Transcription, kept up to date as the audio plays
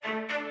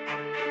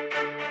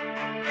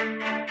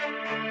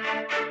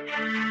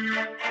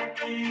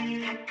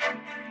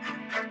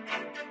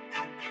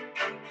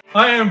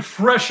I am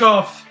fresh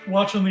off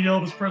watching the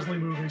Elvis Presley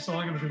movie, so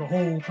I'm going to do the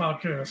whole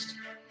podcast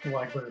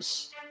like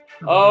this.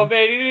 Oh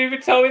man, you didn't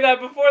even tell me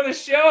that before the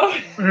show.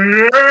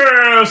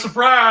 Yeah,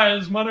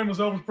 surprise! My name is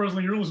Elvis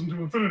Presley. You're listening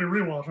to Infinity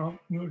Rewatch, huh?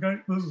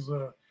 Okay, this is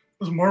a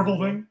Marvel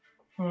thing.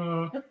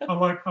 I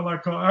like.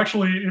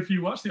 Actually, if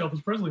you watch the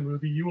Elvis Presley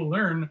movie, you will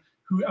learn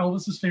who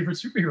Elvis's favorite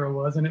superhero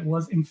was, and it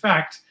was in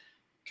fact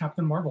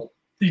Captain Marvel,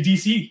 the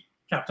DC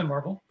Captain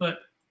Marvel. But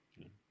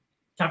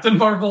Captain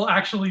Marvel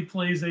actually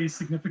plays a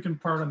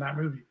significant part in that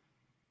movie.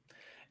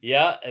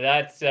 Yeah,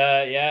 that's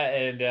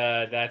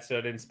that's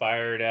what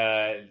inspired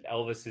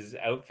Elvis's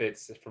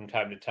outfits from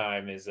time to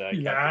time. Is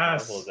Captain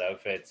Marvel's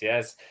outfits?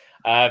 Yes.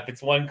 If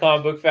it's one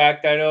comic book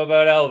fact I know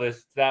about Elvis,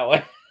 it's that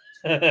one.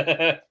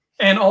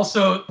 And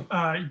also,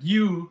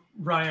 you,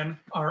 Ryan,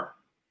 are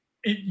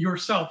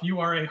yourself. You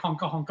are a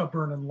honka honka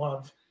burn in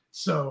love.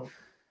 So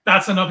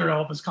that's another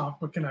Elvis comic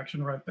book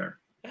connection right there.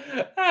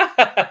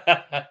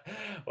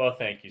 Well,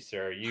 thank you,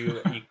 sir.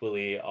 You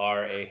equally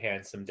are a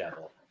handsome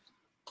devil.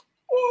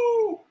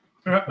 Woo!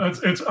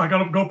 It's. I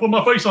gotta go put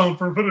my face on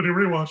for Infinity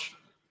Rewatch.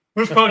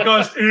 This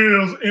podcast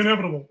is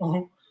inevitable.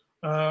 Well,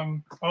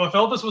 if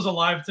Elvis was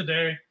alive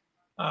today,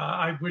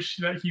 I wish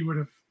that he would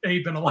have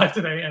A, been alive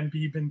today, and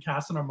B, been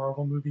cast in a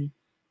Marvel movie.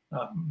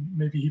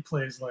 Maybe he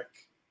plays like,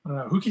 I don't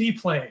know, who can he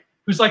play?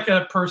 Who's like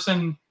a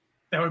person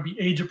that would be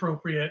age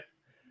appropriate?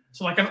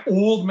 So like an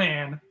old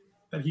man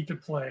that he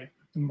could play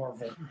in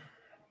Marvel.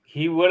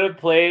 He would have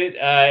played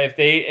if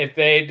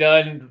they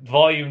done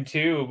Volume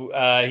 2.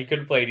 He could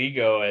have played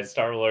Ego as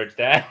Star-Lord's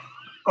dad.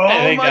 Oh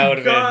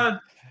my god!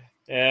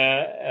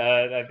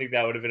 I think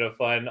that would have been a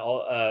fun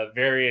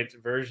variant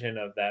version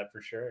of that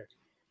for sure.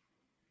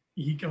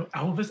 Ego,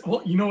 Elvis.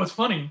 Well, you know what's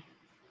funny?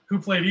 Who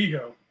played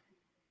Ego?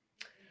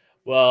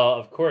 Well,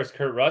 of course,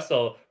 Kurt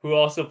Russell, who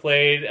also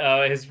played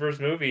his first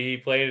movie. He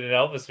played in an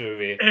Elvis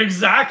movie.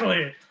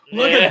 Exactly.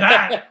 Look at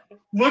that.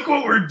 Look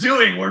what we're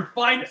doing. We're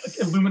fine.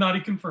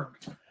 Illuminati confirmed.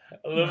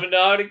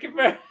 Illuminati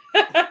confirmed.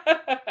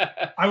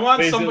 I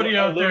want somebody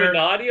out there.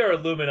 Illuminati or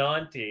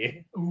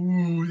Illuminati?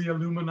 Ooh, the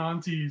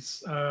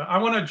Illuminantes. I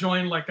want to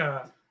join like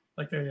a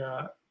what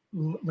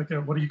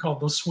do you call it?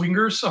 Those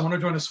swingers? I want to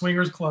join a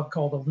swingers club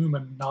called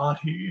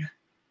Illuminati.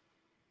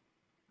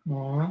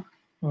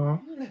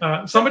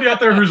 Somebody out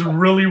there who's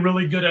really,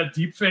 really good at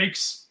deep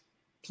fakes,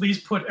 please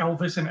put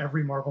Elvis in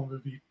every Marvel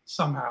movie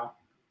somehow.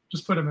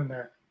 Just put him in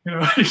there. You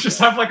know, you just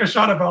have like a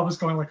shot of Elvis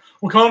going like,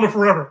 Wakanda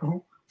forever.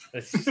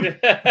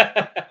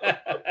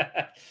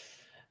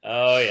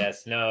 Oh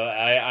yes, no,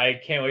 I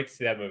can't wait to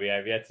see that movie.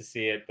 I've yet to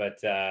see it,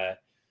 but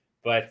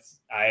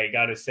I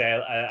gotta say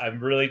I'm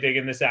really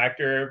digging this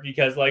actor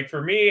because, like,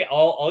 for me,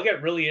 I'll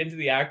get really into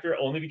the actor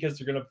only because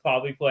they're gonna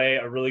probably play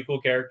a really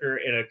cool character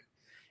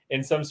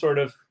in some sort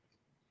of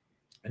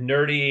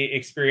nerdy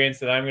experience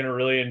that I'm gonna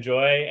really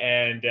enjoy,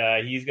 and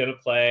he's gonna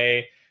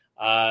play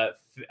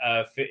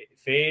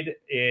Fade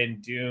in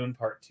Dune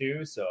Part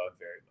 2, so I'm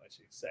very much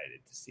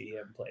excited to see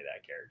him play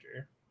that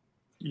character.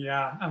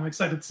 Yeah, I'm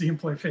excited to see him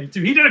play Fade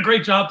too. He did a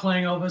great job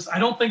playing Elvis. I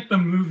don't think the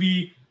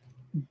movie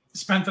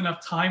spent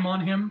enough time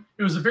on him.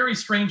 It was a very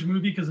strange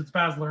movie because it's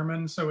Baz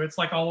Luhrmann, so it's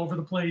like all over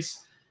the place,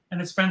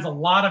 and it spends a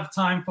lot of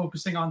time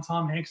focusing on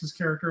Tom Hanks's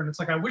character, and it's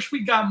like, I wish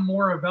we got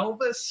more of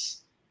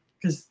Elvis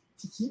because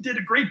he did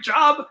a great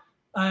job,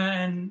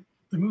 and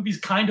the movie's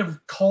kind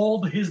of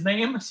called his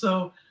name,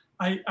 so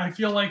I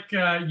feel like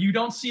you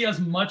don't see as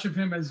much of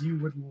him as you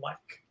would like.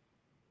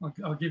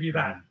 I'll give you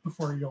that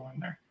before you go in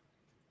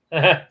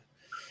there.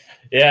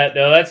 Yeah,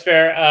 no, that's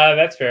fair.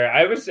 That's fair.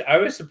 I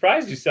was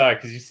surprised you saw it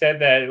because you said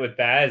that with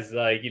Baz,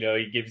 like, you know,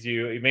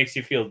 he makes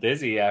you feel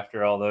dizzy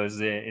after all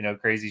those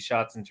crazy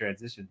shots and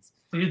transitions.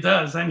 He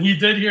does, and he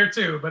did here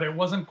too, but it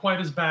wasn't quite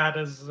as bad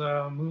as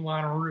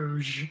Moulin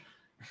Rouge.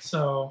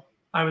 So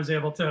I was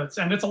able to,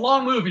 and it's a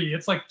long movie.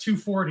 It's like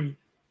 240,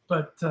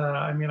 but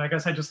I mean, I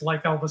guess I just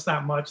like Elvis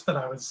that much that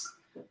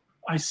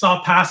I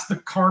saw past the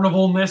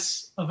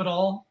carnivalness of it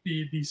all,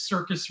 the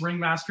circus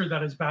ringmaster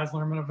that is Baz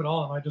Luhrmann of it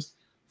all, and I just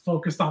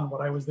focused on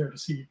what I was there to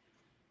see,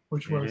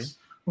 which was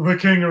the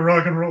king of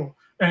rock and roll.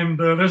 And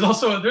there's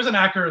an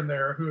actor in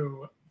there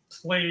who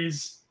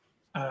plays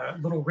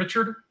Little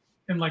Richard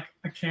in like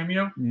a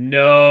cameo.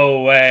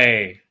 No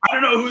way. I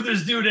don't know who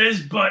this dude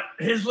is, but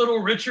his Little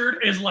Richard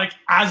is like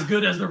as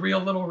good as the real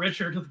Little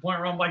Richard, to the point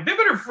where I'm like, they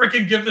better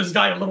freaking give this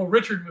guy a Little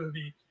Richard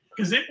movie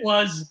because it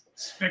was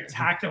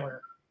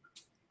spectacular.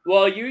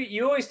 Well,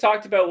 you always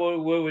talked about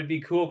what would be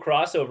cool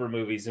crossover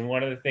movies, and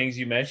one of the things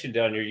you mentioned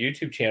on your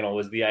YouTube channel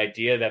was the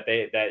idea that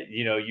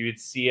you would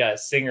see a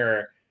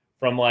singer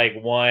from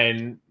like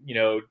one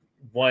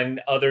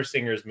other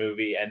singer's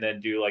movie and then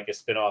do like a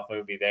spin-off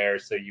movie there,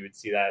 so you would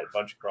see that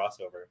bunch of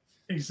crossover.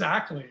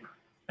 Exactly,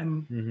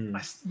 and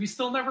we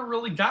still never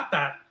really got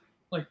that.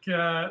 Like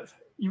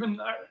even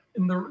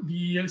in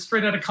the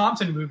Straight Outta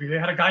Compton movie, they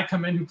had a guy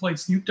come in who played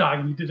Snoop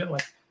Dogg, and he did it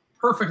like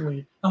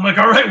perfectly. I'm like,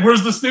 all right,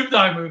 where's the Snoop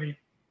Dogg movie?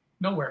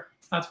 Nowhere.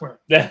 That's where.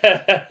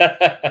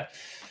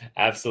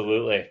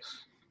 Absolutely.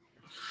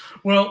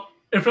 Well,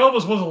 if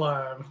Elvis was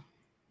alive,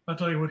 I'll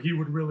tell you what he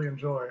would really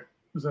enjoy.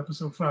 was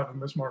episode 5 of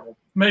Miss Marvel.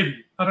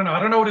 Maybe. I don't know. I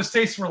don't know what his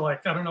tastes were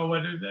like. I don't know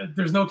what.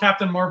 There's no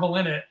Captain Marvel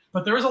in it,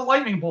 but there is a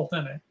lightning bolt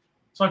in it.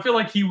 So I feel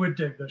like he would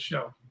dig this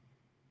show.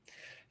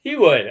 He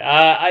would.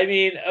 I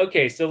mean,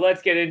 okay, so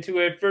let's get into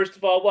it. First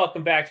of all,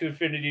 welcome back to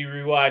Infinity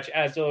Rewatch.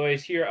 As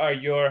always, here are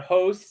your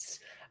hosts.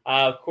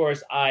 Of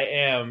course, I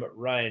am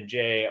Ryan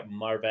J.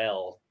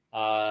 Marvell.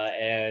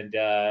 And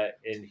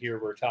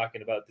here we're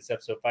talking about this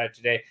episode 5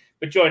 today.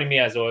 But joining me,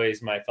 as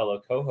always, my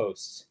fellow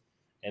co-hosts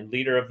and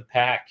leader of the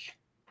pack.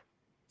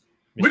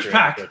 Mr. Which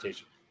pack?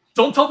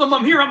 Don't tell them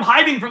I'm here. I'm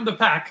hiding from the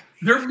pack.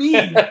 They're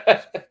mean.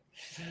 I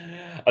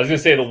was going to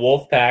say the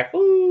wolf pack.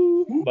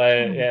 Ooh,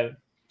 but yeah.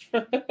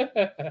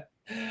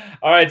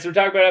 All right, so we're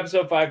talking about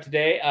episode 5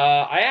 today.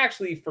 I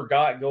actually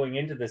forgot going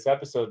into this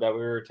episode that we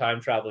were time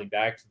traveling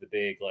back to the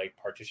big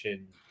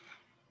partition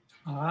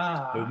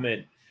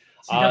movement.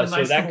 So you got a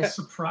nice little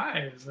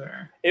surprise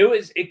there.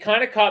 It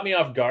kind of caught me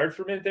off guard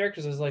for a minute there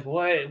because I was like,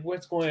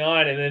 what's going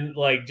on? And then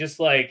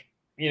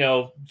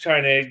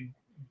trying to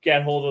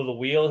get hold of the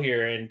wheel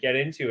here and get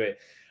into it.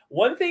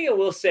 One thing I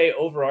will say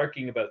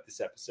overarching about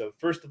this episode,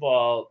 first of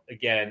all,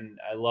 again,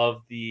 I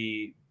love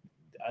the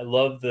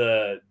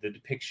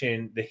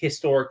depiction, the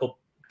historical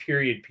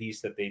period piece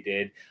that they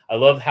did. I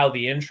love how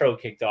the intro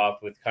kicked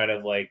off with kind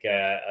of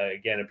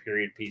again, a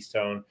period piece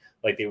tone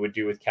like they would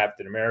do with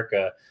Captain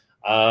America.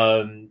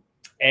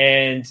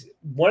 And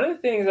one of the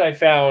things I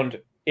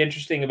found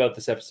interesting about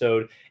this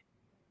episode,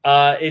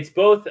 it's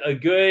both a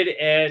good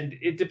and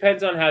it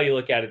depends on how you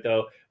look at it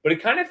though, but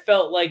it kind of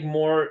felt like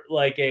more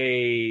like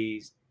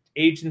a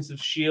Agents of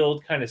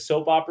S.H.I.E.L.D. kind of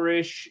soap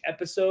opera-ish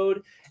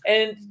episode.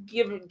 And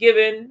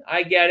given,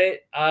 I get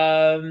it.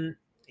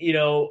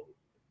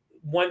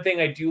 One thing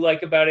I do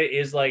like about it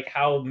is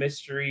how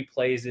mystery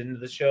plays into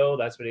the show.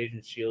 That's what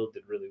Agents of S.H.I.E.L.D.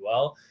 did really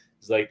well.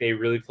 It's they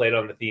really played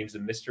on the themes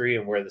of mystery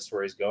and where the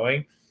story's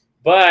going.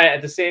 But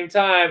at the same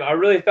time, I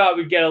really thought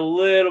we'd get a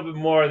little bit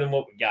more than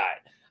what we got.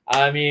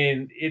 I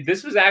mean,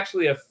 this was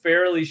actually a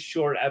fairly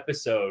short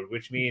episode,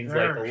 which means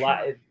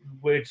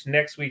which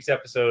next week's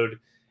episode,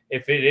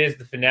 if it is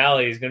the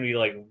finale, is going to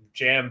be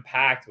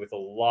jam-packed with a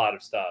lot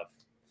of stuff.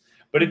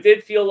 But it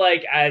did feel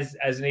like, as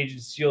an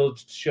Agents of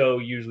S.H.I.E.L.D. show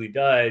usually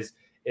does,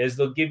 is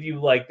they'll give you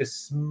the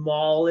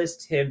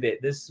smallest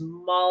tidbit, the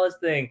smallest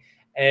thing,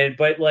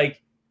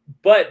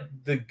 but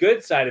the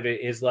good side of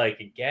it is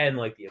again,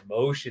 the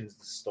emotions,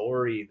 the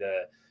story,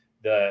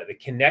 the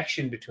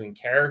connection between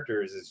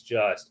characters is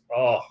just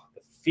the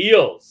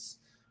feels,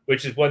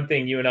 which is one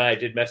thing you and I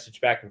did message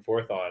back and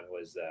forth on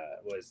was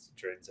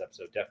during this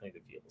episode.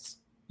 Definitely the feels.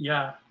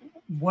 Yeah,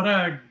 what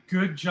a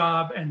good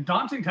job and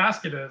daunting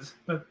task it is.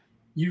 But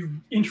you've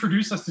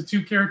introduced us to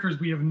 2 characters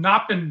we have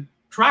not been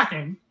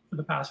tracking for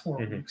the past 4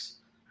 weeks,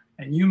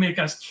 and you make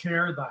us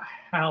care the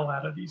hell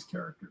out of these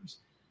characters.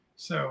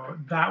 So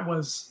that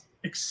was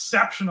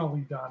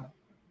exceptionally done.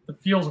 The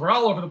feels were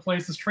all over the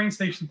place. This train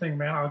station thing,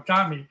 man, it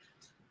got me.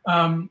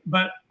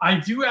 But I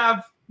do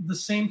have the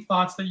same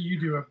thoughts that you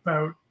do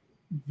about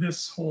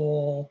this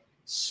whole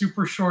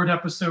super short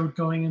episode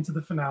going into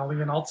the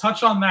finale. And I'll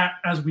touch on that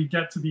as we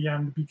get to the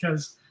end,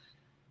 because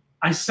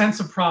I sense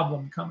a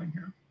problem coming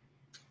here.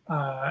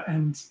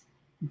 And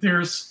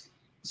there's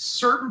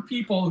certain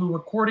people who,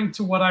 according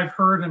to what I've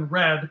heard and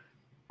read,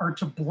 are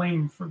to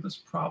blame for this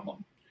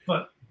problem.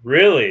 But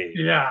really,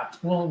 yeah,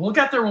 we'll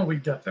get there when we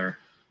get there.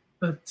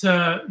 But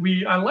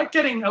I like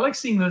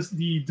seeing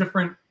the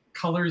different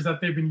colors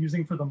that they've been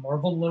using for the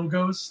Marvel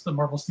logos, the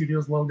Marvel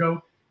Studios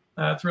logo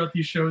throughout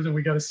these shows, and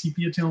we got a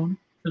sepia tone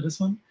for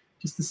this one,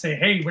 just to say,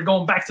 hey, we're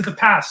going back to the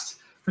past.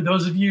 For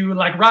those of you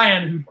like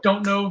Ryan who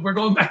don't know, we're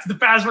going back to the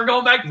past. We're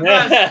going back to the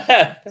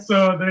past.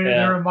 So they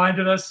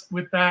reminded us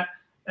with that.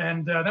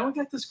 And then we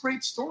got this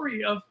great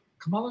story of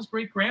Kamala's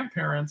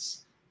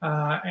great-grandparents.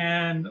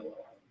 And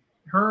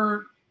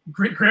her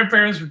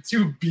great-grandparents were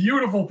 2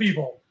 beautiful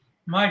people.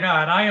 My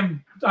God,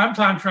 I'm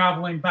time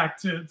traveling back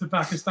to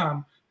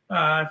Pakistan.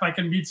 If I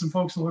can meet some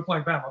folks who look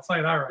like that, I'll tell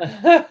you that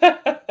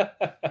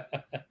right.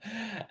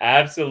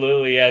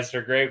 Absolutely, yes.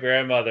 Her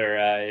great-grandmother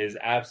is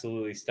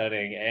absolutely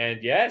stunning.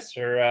 And yes,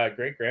 her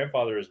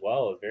great-grandfather as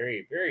well, a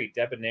very, very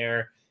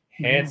debonair,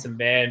 handsome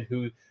man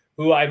who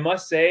I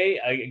must say,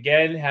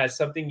 again, has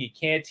something you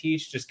can't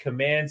teach, just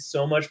commands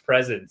so much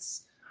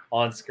presence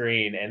on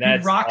screen. And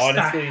that's rocks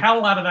honestly the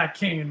hell out of that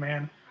cane,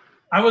 man.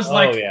 I was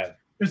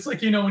it's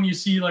when you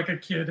see a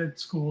kid at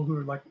school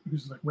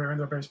who's wearing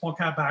their baseball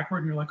cap backward,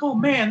 and you're like, oh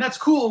man, that's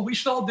cool. We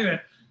should all do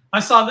it.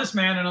 I saw this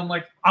man and I'm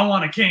like, I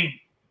want a cane.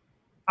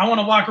 I want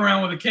to walk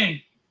around with a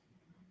cane.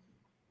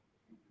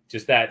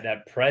 Just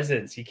that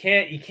presence. You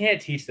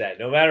can't teach that.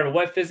 No matter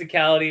what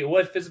physicality,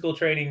 what physical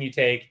training you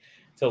take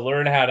to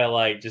learn how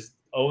to just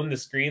own the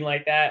screen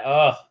like that.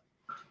 Oh,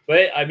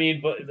 but I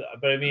mean,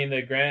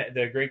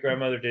 the great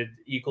grandmother did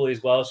equally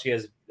as well. She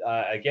has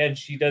again,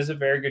 she does a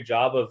very good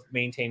job of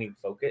maintaining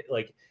focus,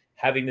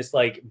 having this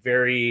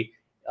very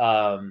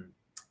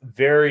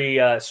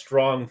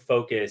strong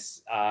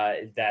focus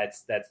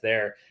that's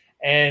there.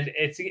 And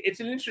it's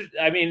an interesting.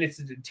 I mean, it's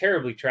a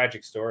terribly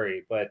tragic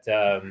story, but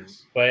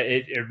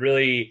it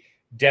really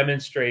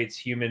demonstrates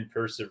human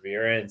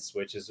perseverance,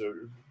 which is a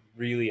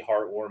really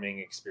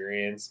heartwarming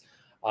experience.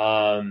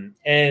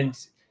 And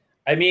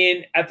I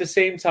mean, at the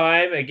same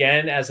time,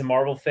 again, as a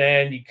Marvel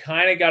fan, you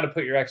kind of got to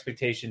put your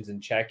expectations in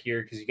check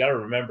here, because you got to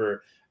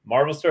remember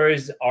Marvel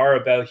stories are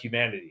about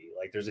humanity.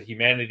 Like, there's a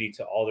humanity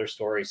to all their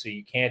stories. So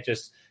you can't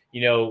just,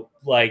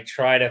 like,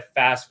 try to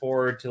fast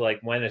forward to like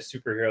when a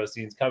superhero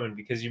scene's coming,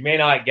 because you may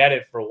not get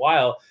it for a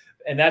while.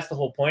 And that's the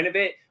whole point of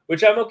it,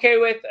 which I'm okay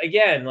with.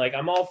 Again, like,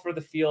 I'm all for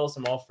the feels,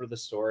 I'm all for the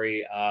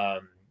story.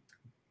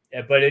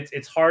 But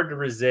it's hard to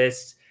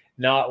resist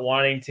not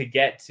wanting to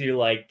get to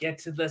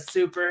the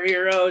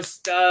superhero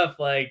stuff,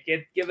 like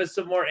give us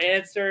some more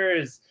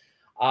answers.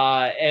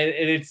 And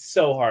it's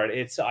so hard.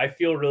 I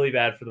feel really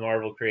bad for the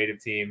Marvel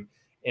creative team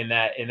in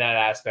that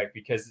aspect,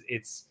 because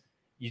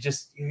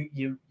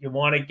you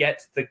want to get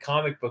to the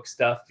comic book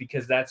stuff,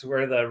 because that's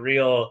where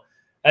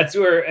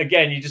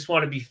again, you just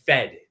want to be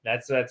fed.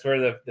 That's where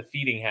the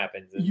feeding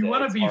happens. You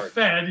want to be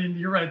fed, and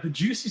you're right. The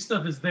juicy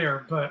stuff is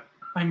there, but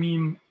I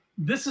mean,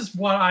 this is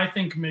what I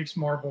think makes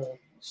Marvel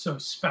so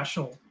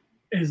special,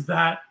 is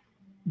that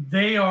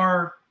they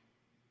are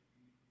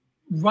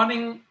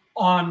running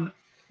on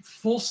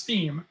full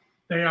steam.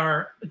 They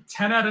are a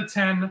 10 out of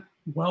 10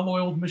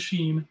 well-oiled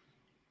machine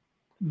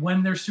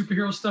when there's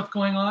superhero stuff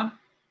going on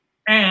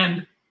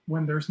and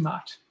when there's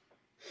not.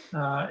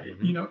 I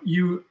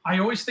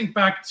always think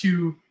back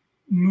to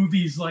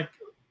movies like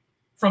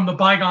from the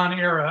bygone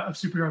era of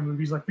superhero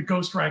movies, like the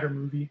Ghost Rider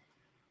movie,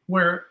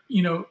 where,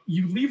 you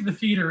leave the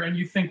theater and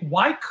you think,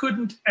 why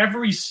couldn't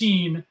every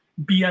scene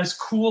be as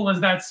cool as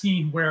that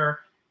scene where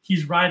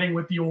he's riding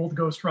with the old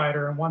Ghost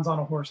Rider and one's on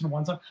a horse and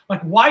one's on,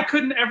 like, why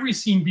couldn't every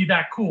scene be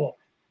that cool?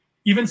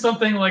 Even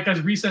something like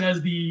as recent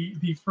as the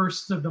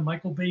first of the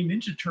Michael Bay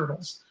Ninja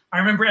Turtles. I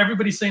remember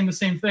everybody saying the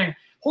same thing.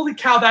 Holy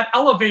cow, that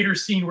elevator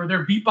scene where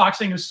they're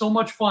beatboxing is so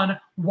much fun.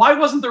 Why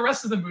wasn't the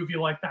rest of the movie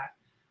like that?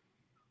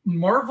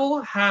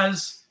 Marvel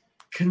has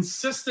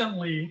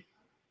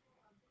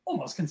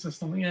almost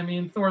consistently, I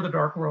mean, Thor: The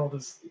Dark World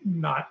is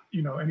not,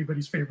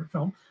 anybody's favorite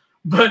film,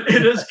 but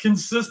it has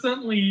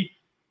consistently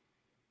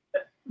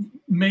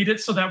made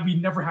it so that we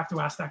never have to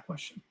ask that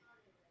question.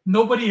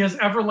 Nobody has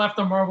ever left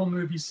a Marvel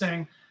movie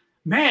saying,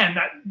 man,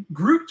 that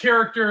Groot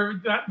character,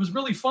 that was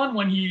really fun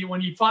when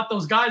he fought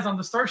those guys on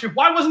the starship.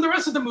 Why wasn't the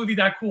rest of the movie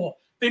that cool?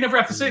 They never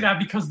have to say that,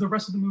 because the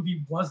rest of the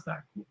movie was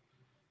that cool.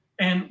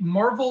 And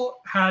Marvel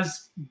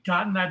has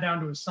gotten that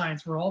down to a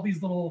science, where all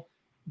these little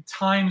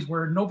times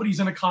where nobody's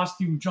in a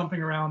costume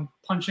jumping around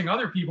punching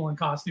other people in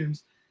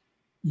costumes,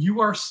 you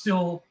are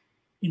still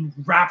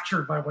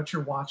enraptured by what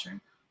you're watching.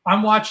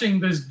 I'm watching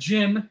this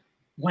Jin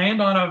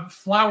land on a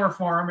flower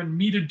farm and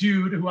meet a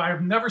dude who I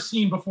have never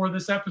seen before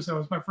this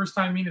episode. It's my first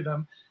time meeting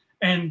them.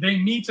 And they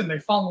meet and they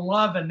fall in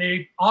love, and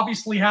they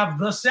obviously have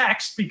the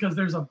sex because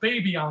there's a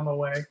baby on the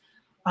way.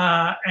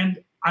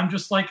 And I'm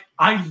just like,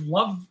 I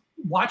love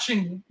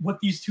watching what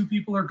these two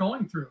people are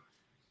going through.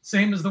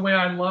 Same as the way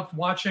I loved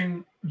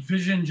watching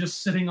Vision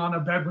just sitting on a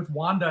bed with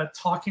Wanda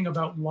talking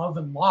about love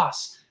and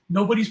loss.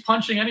 Nobody's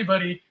punching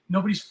anybody.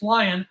 Nobody's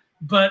flying,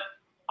 but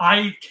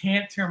I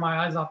can't tear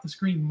my eyes off the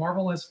screen.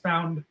 Marvel has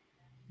found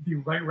the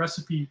right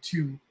recipe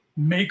to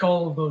make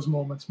all of those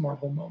moments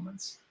Marvel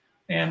moments.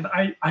 And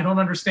I don't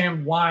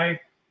understand why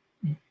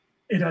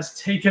it has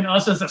taken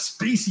us as a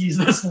species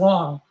this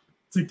long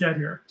to get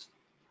here.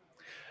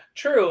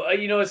 True.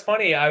 It's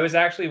funny. I was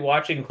actually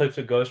watching clips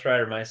of Ghost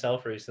Rider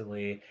myself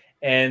recently,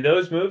 and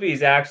those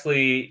movies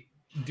actually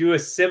do a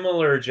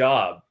similar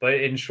job, but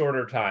in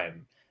shorter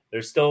time.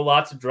 There's still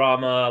lots of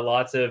drama,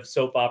 lots of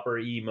soap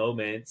opera-y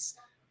moments,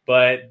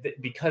 but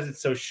because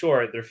it's so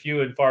short, they're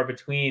few and far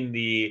between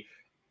the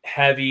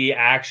heavy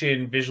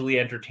action, visually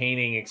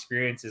entertaining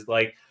experiences.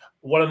 Like,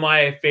 one of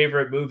my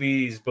favorite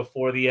movies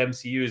before the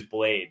MCU is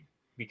Blade,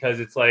 because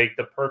it's like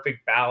the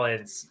perfect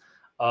balance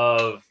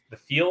of the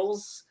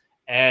feels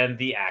and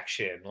the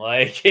action.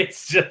 Like,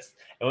 it's just,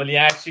 and when the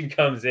action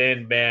comes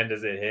in, man,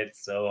 does it hit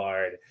so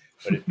hard,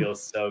 but it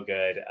feels so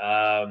good.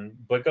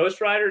 But Ghost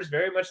Rider is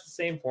very much the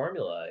same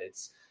formula.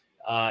 It's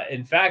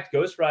in fact,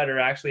 Ghost Rider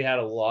actually had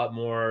a lot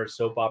more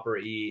soap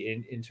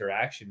opera-y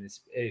interaction,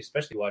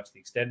 especially watch the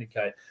extended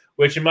cut,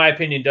 which in my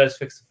opinion does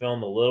fix the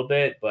film a little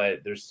bit,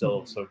 but there's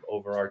still sort of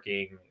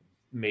overarching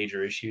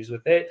major issues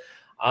with it.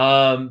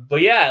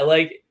 But yeah,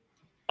 like,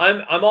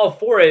 I'm all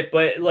for it.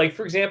 But like,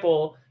 for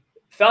example,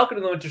 Falcon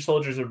and the Winter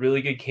Soldier is a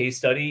really good case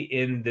study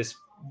in this,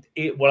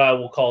 what I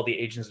will call the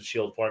Agents of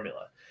S.H.I.E.L.D.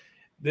 formula.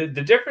 The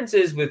difference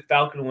is with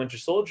Falcon and Winter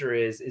Soldier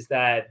is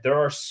that there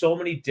are so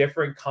many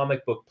different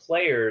comic book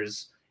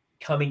players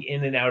coming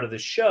in and out of the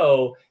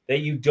show that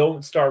you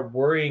don't start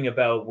worrying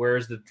about,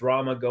 where's the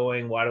drama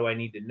going? Why do I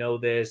need to know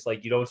this?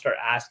 Like, you don't start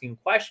asking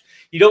questions.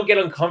 You don't get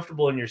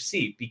uncomfortable in your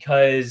seat,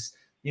 because,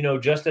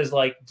 just as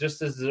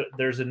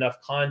there's enough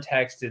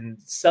context and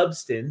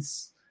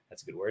substance,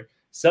 that's a good word,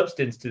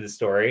 substance to the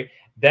story,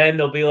 then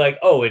they'll be like,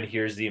 oh, and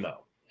here's Zemo.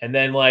 And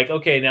then, like,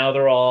 okay, now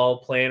they're all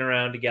playing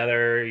around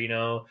together,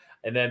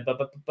 and then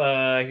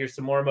here's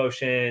some more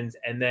emotions,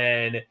 and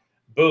then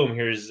boom,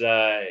 here's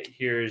the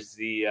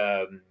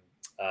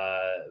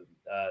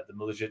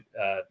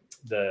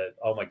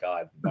oh my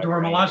god,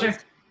 Dora Milaje.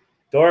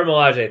 Dora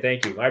Milaje,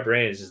 thank you. My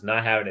brain is just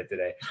not having it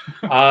today.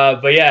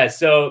 But yeah,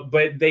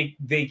 but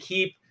they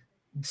keep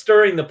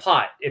stirring the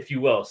pot, if you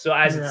will. So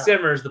as it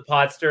simmers, the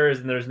pot stirs,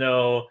 and there's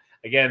no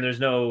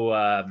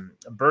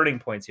burning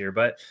points here.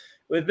 But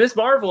with Miss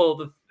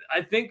Marvel,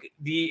 I think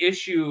the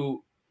issue,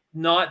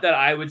 not that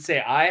I would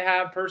say I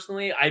have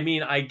personally, I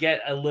mean, I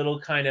get a little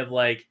kind of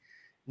like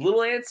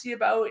little antsy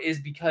about, is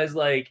because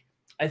like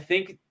I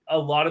think a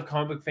lot of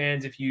comic book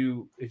fans, if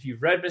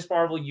you've read Miss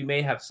Marvel, you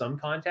may have some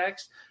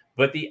context,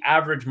 but the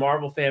average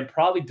Marvel fan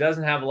probably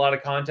doesn't have a lot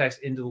of context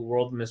into the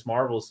world of Miss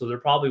Marvel. So they're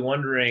probably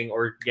wondering,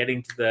 or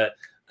getting to the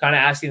kind of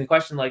asking the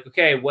question like,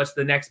 okay, what's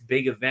the next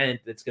big event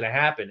that's going to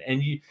happen?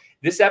 And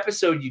this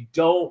episode, you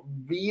don't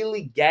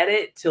really get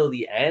it till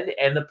the end.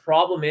 And the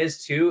problem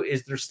is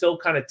they're still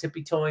kind of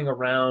tippy-toeing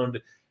around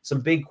some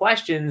big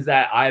questions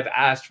that I've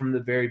asked from the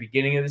very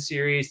beginning of the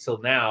series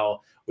till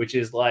now, which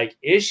is like,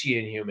 is she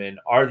Inhuman?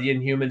 Are the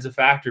Inhumans a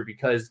factor?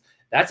 Because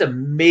that's a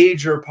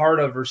major part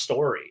of her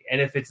story.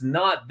 And if it's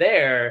not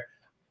there,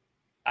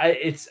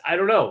 I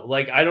don't know.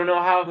 Like, I don't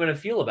know how I'm going to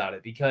feel about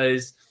it,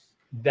 because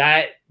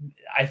that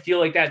I feel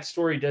like that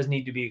story does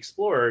need to be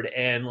explored.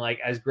 And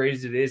like, as great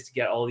as it is to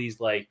get all these,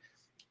 like,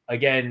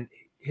 again,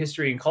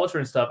 history and culture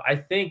and stuff, I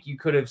think you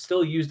could have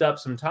still used up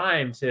some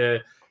time to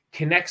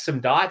connect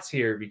some dots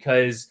here,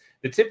 because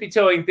the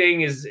tippy-toeing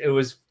thing it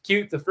was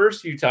cute the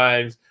first few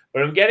times,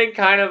 but I'm getting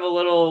kind of a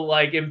little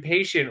like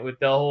impatient with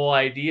the whole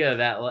idea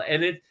that,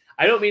 and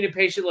I don't mean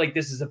impatient like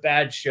this is a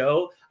bad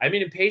show. I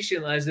mean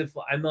impatient as if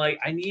I'm like,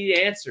 I need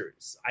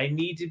answers. I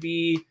need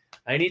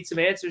some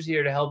answers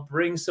here to help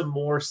bring some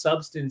more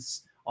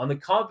substance on the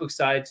comic book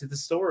side to the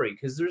story,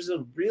 because there's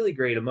a really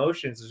great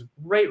emotions. There's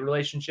great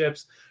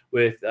relationships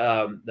with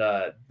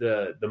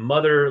the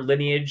mother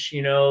lineage,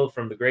 you know,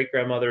 from the great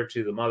grandmother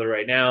to the mother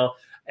right now,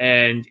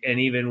 and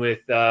even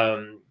with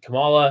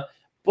Kamala.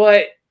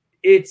 But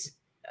it's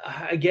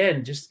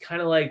again just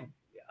kind of like,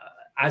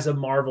 as a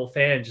Marvel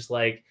fan, just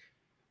like,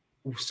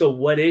 so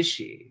what is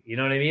she? You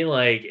know what I mean?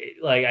 Like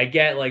I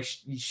get like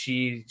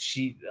she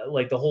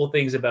like the whole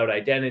thing's about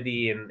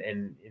identity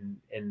and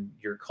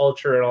your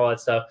culture and all that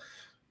stuff.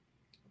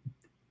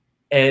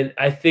 And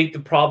I think the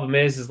problem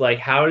is like,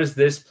 how does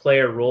this play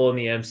a role in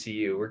the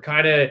MCU? We're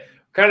kind of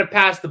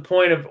past the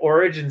point of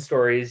origin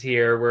stories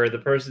here, where the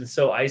person's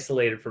so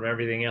isolated from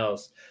everything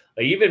else.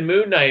 Like even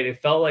Moon Knight, it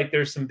felt like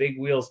there's some big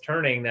wheels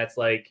turning that's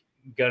like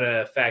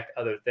gonna affect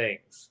other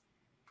things.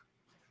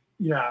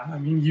 Yeah, I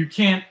mean, you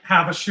can't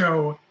have a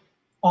show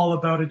all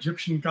about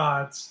Egyptian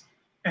gods,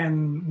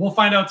 and we'll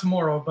find out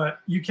tomorrow, but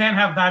you can't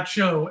have that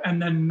show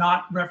and then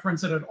not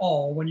reference it at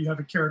all when you have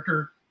a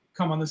character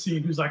come on the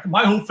scene who's like,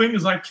 my whole thing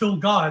is I kill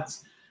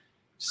gods.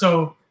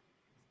 So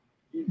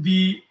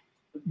the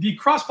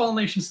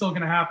cross-pollination is still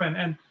going to happen,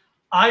 and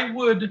I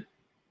would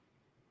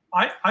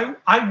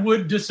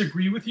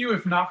disagree with you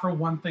if not for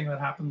one thing that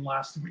happened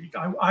last week.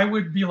 I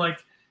would be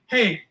like,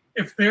 hey,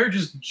 if they're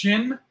just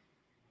Jinn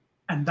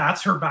and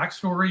that's her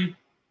backstory,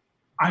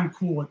 I'm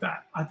cool with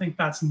that. I think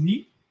that's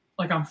neat.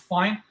 Like, I'm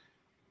fine.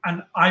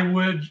 And I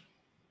would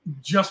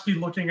just be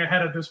looking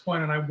ahead at this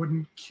point, and I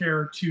wouldn't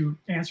care to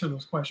answer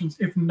those questions,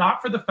 if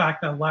not for the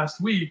fact that last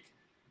week,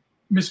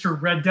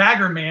 Mr. Red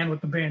Dagger Man with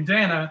the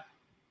bandana,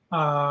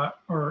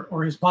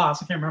 or his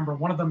boss, I can't remember,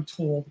 one of them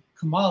told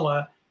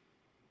Kamala,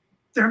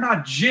 they're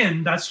not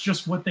Jinn. That's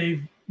just what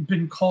they've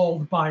been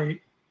called by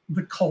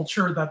the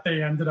culture that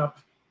they ended up,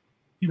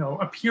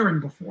 appearing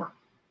before.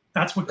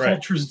 That's what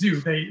cultures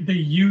do. They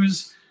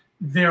use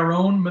their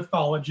own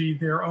mythology,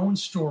 their own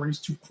stories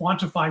to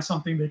quantify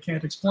something they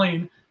can't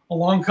explain.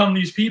 Along come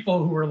these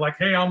people who are like,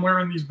 hey, I'm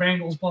wearing these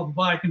bangles, blah, blah,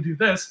 blah, I can do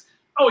this.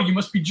 Oh, you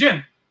must be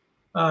Jinn.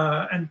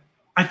 And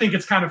I think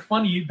it's kind of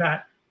funny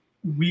that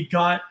we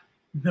got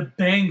the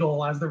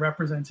bangle as the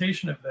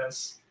representation of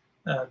this,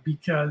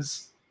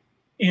 because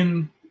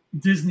in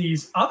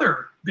Disney's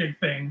other big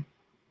thing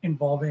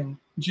involving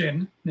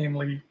Jinn,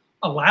 namely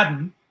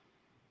Aladdin,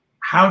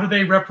 how do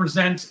they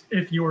represent,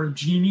 if you're a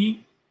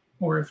genie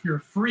or if you're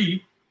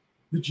free,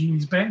 the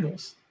genie's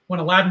bangles? When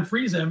Aladdin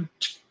frees him,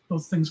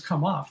 those things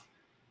come off.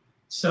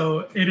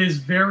 So it's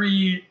a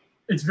very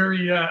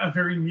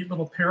neat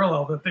little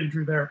parallel that they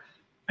drew there.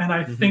 And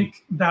I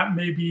think that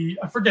maybe,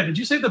 I forget, did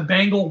you say the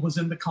bangle was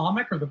in the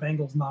comic or the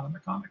bangle's not in the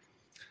comic?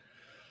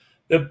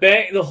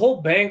 The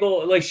whole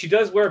bangle, like, she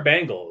does wear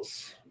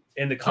bangles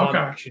in the comic.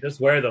 Okay. She does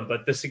wear them,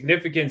 but the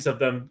significance of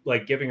them,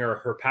 like, giving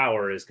her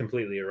power is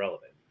completely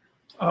irrelevant.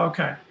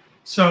 Okay.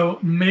 So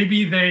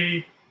maybe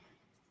they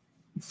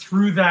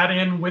threw that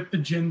in with the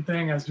Jinn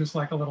thing as just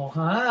like a little,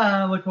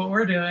 look what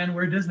we're doing.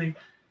 We're Disney.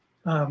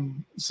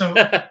 So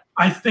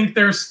I think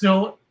there's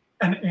still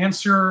an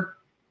answer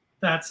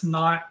that's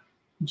not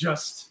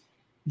just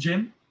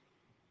Jinn.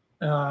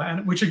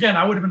 And which, again,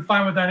 I would have been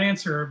fine with that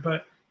answer,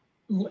 but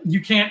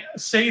you can't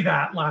say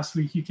that last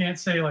week. You can't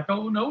say like,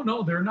 oh,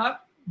 no, they're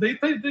not. They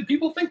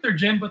people think they're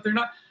Jinn, but they're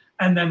not,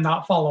 and then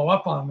not follow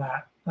up on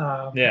that.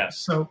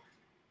 So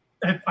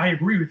I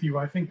agree with you.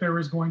 I think there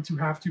is going to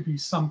have to be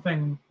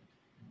something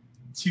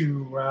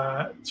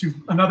to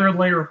another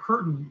layer of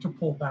curtain to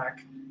pull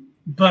back.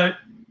 But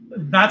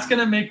that's going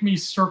to make me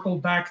circle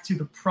back to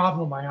the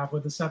problem I have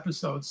with this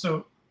episode.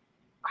 So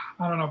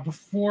I don't know,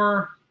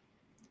 before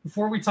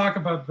we talk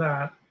about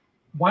that,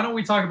 why don't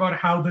we talk about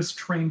how this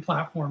train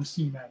platform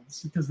scene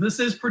ends? Because this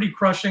is pretty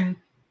crushing.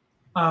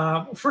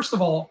 First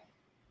of all,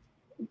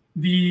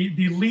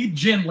 the lead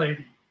Jin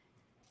lady,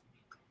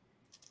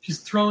 she's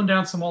throwing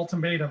down some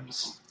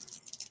ultimatums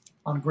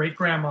on Great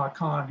Grandma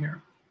Khan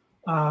here.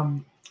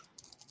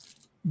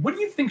 What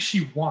do you think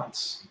she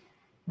wants,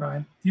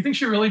 Ryan? Do you think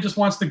she really just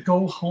wants to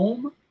go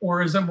home,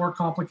 or is it more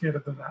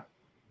complicated than that?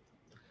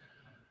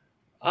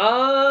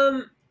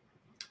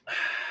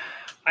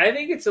 I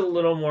think it's a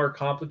little more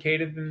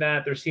complicated than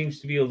that. There seems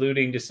to be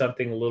alluding to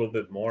something a little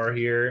bit more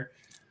here.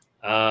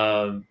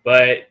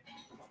 But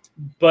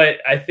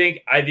I think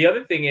the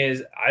other thing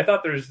is I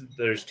thought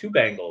there's two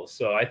Bengals,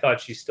 so I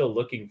thought she's still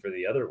looking for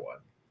the other one.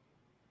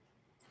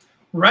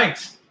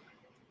 Right.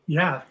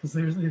 Yeah,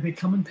 because they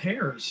come in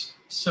pairs.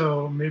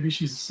 So maybe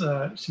she's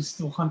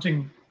still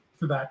hunting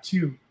for that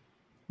too.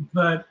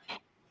 But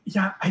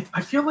yeah,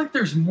 I feel like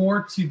there's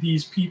more to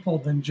these people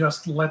than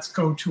just let's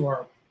go to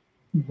our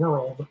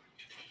world.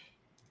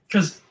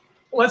 Because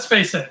let's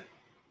face it,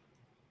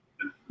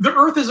 the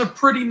Earth is a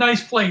pretty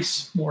nice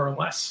place, more or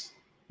less,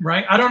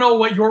 right? I don't know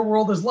what your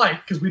world is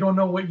like because we don't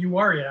know what you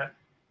are yet.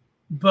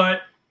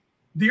 But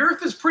the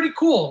Earth is pretty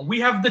cool. We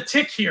have the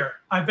tick here.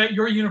 I bet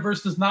your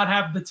universe does not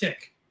have the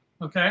tick.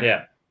 Okay?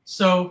 Yeah.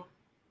 So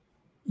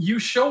you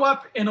show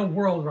up in a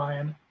world,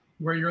 Ryan,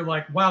 where you're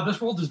like, wow,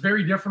 this world is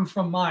very different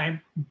from mine,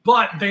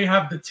 but they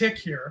have the tick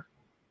here.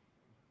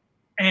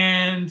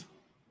 And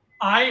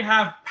I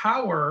have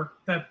power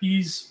that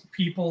these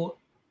people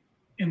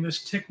in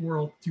this tick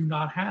world do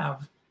not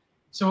have.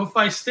 So if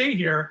I stay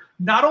here,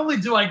 not only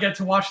do I get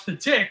to watch the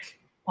tick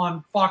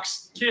on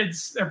Fox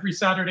Kids every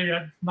Saturday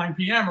at 9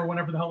 p.m. or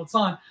whenever the hell it's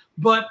on,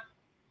 but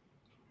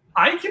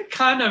I can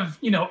kind of,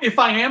 if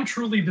I am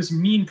truly this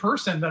mean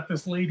person that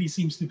this lady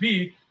seems to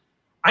be,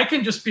 I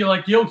can just be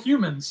like, yo,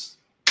 humans,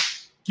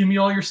 give me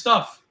all your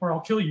stuff or I'll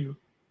kill you.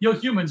 Yo,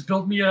 humans,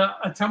 build me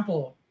a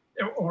temple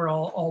or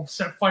I'll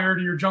set fire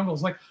to your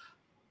jungles. Like,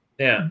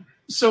 yeah.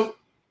 So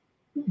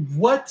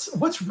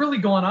what's really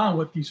going on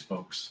with these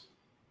folks?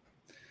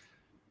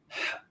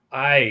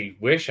 I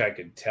wish I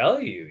could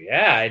tell you.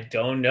 Yeah, I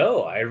don't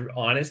know. I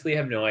honestly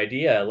have no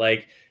idea.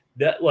 Like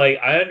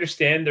I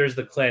understand there's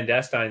the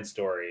clandestine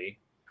story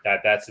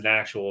that's an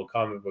actual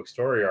comic book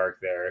story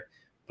arc there,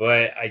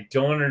 but I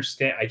don't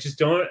understand. I just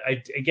don't.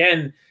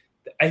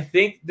 I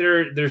think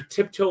they're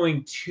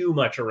tiptoeing too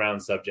much around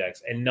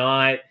subjects and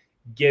not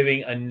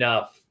giving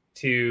enough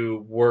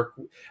to work,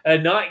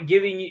 not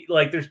giving you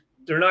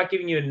they're not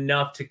giving you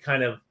enough to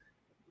kind of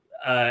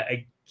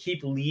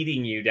keep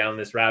leading you down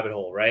this rabbit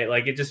hole, right?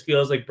 Like it just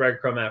feels like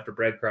breadcrumb after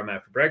breadcrumb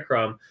after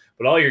breadcrumb,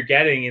 but all you're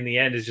getting in the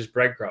end is just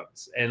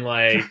breadcrumbs. And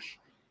I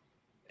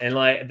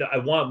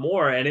want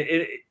more.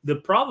 And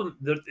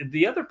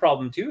the other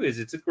problem too is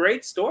it's a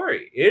great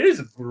story. It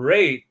is a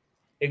great,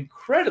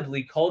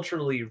 incredibly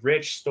culturally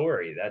rich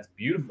story that's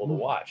beautiful to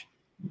watch.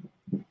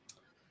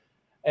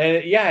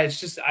 And yeah, it's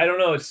just, I don't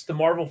know. It's the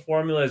Marvel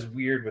formula is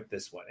weird with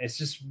this one. It's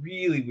just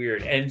really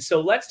weird. And so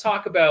let's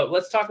talk about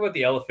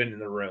the elephant in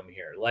the room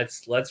here.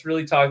 Let's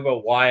really talk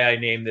about why I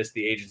named this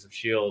the Agents of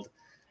S.H.I.E.L.D.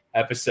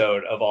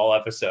 episode of all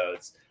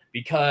episodes,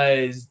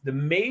 because the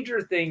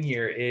major thing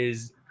here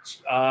is,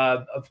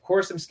 of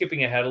course, I'm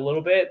skipping ahead a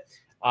little bit.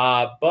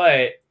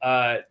 But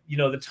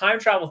the time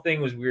travel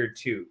thing was weird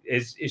too.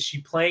 Is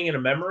she playing in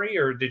a memory,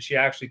 or did she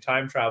actually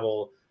time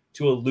travel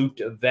to a looped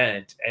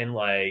event and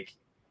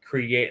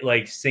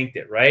synced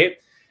it, right?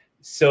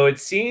 So it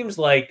seems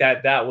like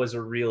that was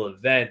a real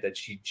event that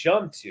she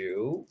jumped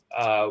to,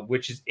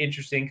 which is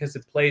interesting because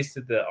it plays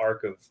to the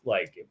arc of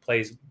it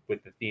plays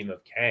with the theme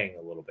of Kang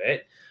a little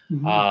bit,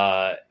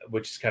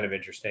 which is kind of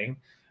interesting.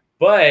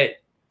 But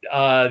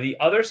the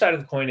other side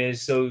of the coin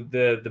is, so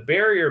the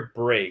barrier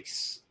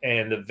breaks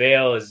and the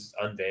veil is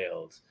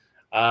unveiled.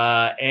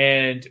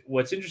 And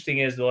what's interesting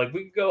is they're like,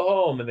 we can go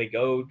home, and they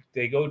go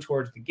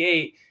towards the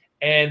gate.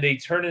 And they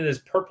turn into this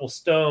purple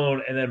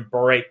stone and then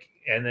break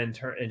and then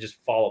turn and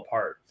just fall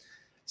apart.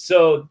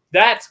 So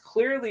that's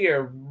clearly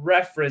a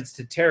reference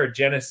to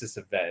Terrigenesis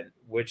event,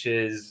 which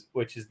is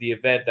the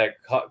event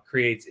that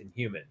creates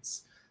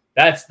Inhumans.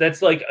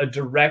 That's like a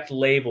direct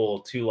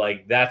label to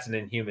that's an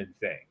Inhuman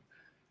thing.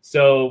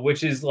 So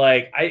which is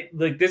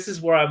this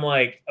is where I'm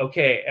like,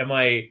 okay, am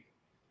I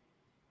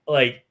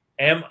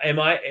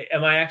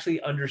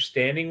actually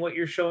understanding what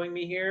you're showing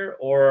me here,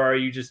 or are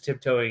you just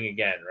tiptoeing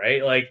again,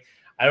 right?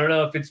 I don't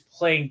know if it's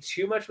playing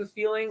too much with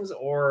feelings,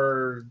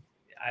 or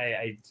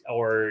are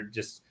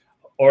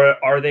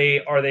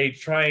they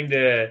trying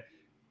to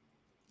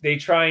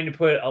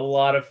put a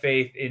lot of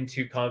faith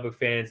into comic book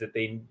fans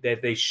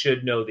that they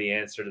should know the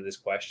answer to this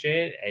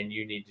question, and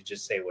you need to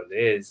just say what it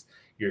is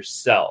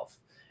yourself.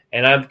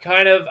 And I'm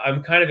kind of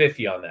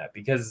iffy on that,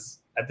 because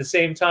at the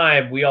same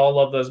time, we all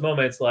love those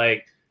moments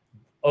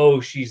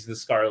oh, she's the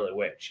Scarlet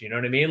Witch. You know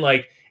what I mean?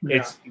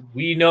 It's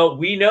we know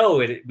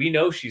it. We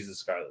know she's the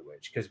Scarlet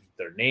Witch because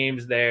their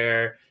name's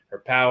there, her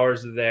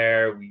powers are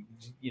there.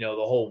 The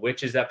whole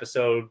witches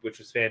episode, which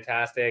was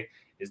fantastic,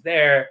 is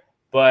there.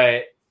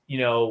 But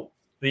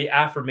the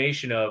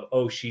affirmation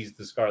of she's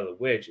the Scarlet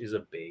Witch is a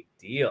big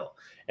deal.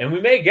 And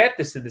we may get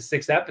this in the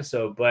 6th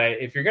episode, but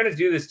if you're going to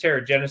do this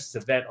Terra Genesis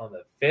event on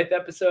the 5th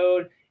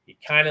episode, you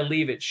kind of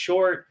leave it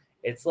short.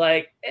 It's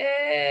like,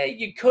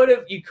 you could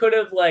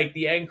have like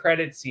the end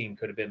credit scene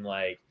could have been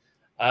like,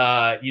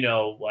 I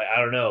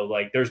don't know,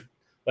 like there's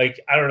like,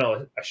 I don't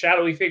know, a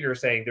shadowy figure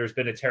saying there's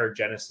been a Terra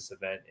Genesis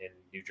event in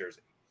New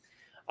Jersey.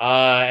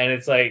 And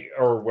it's like,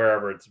 or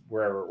wherever it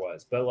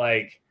was, but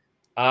like,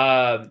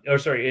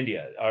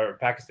 India or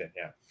Pakistan.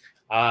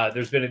 Yeah.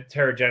 There's been a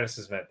Terra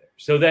Genesis event there.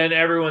 So then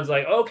everyone's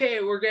like,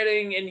 okay, we're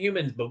getting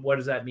Inhumans, but what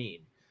does that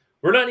mean?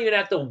 We're not even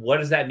at the, what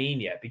does that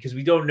mean yet? Because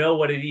we don't know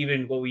what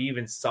we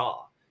even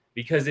saw,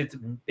 because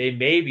they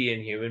may be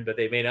Inhuman, but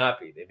they may not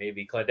be. They may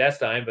be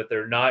clandestine, but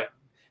they're not.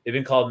 They've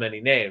been called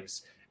many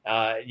names.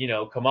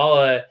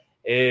 Kamala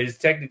is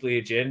technically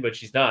a Jinn, but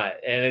she's not.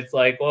 And it's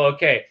like, well,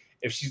 okay,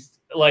 if she's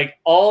like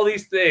all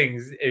these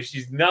things, if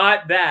she's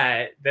not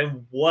that,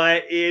 then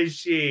what is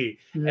she?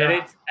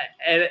 Yeah.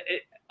 And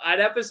at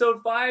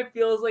episode 5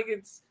 feels like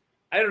it's,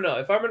 I don't know,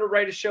 if I'm going to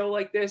write a show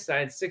like this, I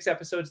had 6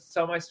 episodes to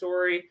tell my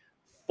story.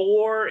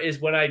 4 is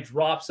when I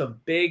drop some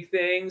big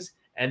things,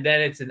 and then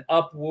it's an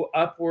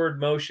upward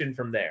motion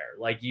from there.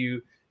 Like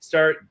you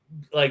start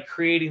like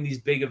creating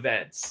these big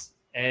events.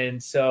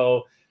 And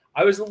so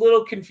I was a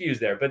little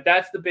confused there, but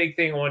that's the big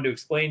thing I wanted to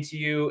explain to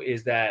you,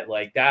 is that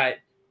like that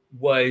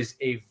was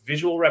a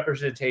visual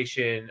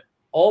representation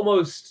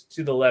almost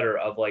to the letter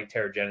of like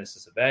Terra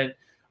Genesis event,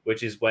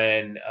 which is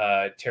when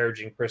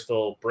Terrigen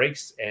crystal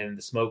breaks and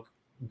the smoke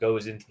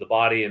goes into the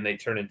body and they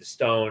turn into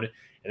stone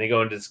and they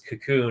go into this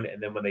cocoon.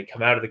 And then when they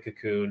come out of the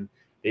cocoon,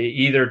 they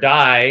either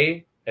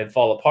die and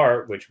fall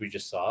apart, which we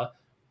just saw,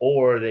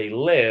 or they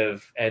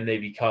live and they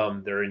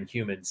become their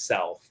inhuman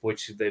self,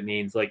 which that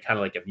means like kind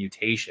of like a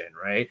mutation,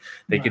 right?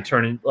 They could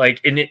turn in,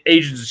 like in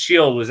Agents of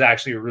S.H.I.E.L.D. was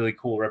actually a really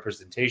cool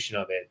representation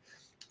of it,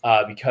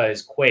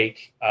 because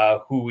Quake,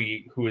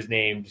 who was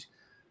named,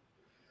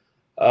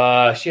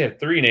 she had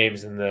 3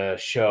 names in the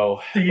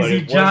show.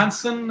 Daisy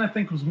Johnson, I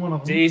think, was one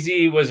of them.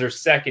 Daisy was her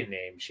second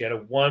name. She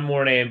had one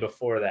more name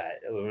before that.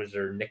 It was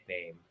her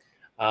nickname.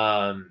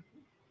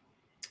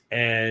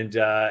 And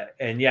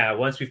yeah,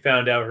 once we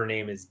found out her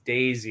name is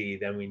Daisy,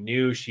 then we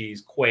knew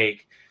she's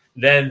Quake.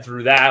 Then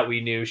through that,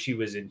 we knew she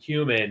was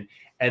Inhuman.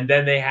 And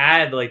then they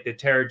had like the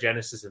Terra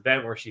Genesis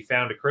event where she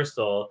found a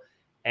crystal,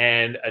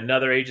 and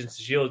another Agents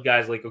of S.H.I.E.L.D.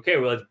 guy's like, okay,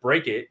 well, let's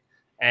break it,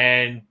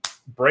 and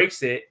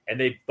breaks it. And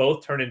they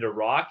both turn into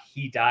rock.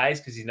 He dies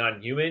because he's not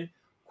Inhuman.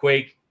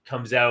 Quake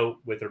comes out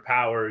with her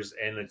powers,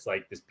 and it's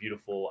like this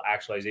beautiful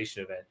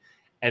actualization event.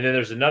 And then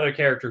there's another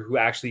character who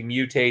actually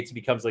mutates,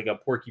 becomes like a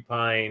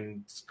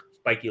porcupine,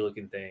 spiky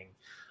looking thing.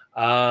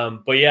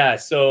 But yeah,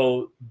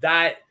 so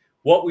that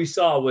what we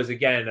saw was,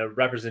 again, a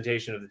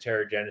representation of the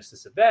Terra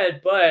Genesis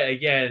event. But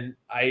again,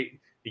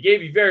 it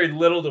gave you very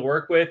little to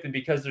work with. And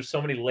because there's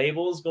so many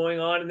labels going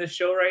on in this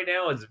show right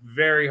now, it's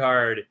very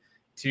hard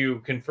to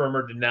confirm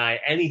or deny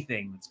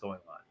anything that's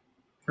going on.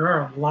 There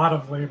are a lot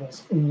of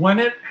labels. When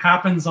it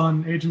happens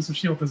on Agents of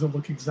S.H.I.E.L.D., does it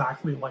look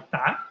exactly like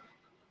that?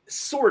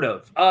 Sort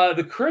of.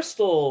 The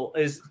crystal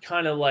is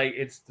kind of like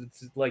it's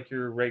like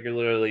your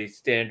regularly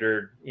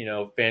standard,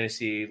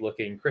 fantasy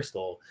looking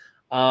crystal.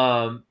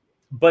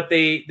 But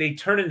they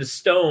turn into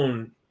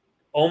stone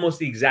almost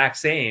the exact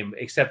same,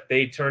 except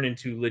they turn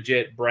into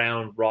legit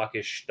brown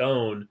rockish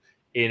stone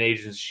in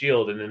Agents of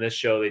S.H.I.E.L.D. And in this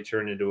show, they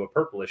turn into a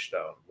purplish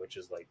stone, which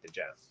is like the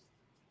gem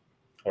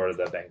or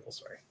the bangle.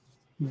 Sorry.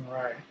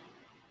 Right.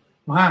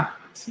 Wow.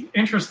 See,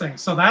 interesting.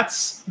 So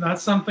that's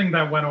something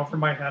that went over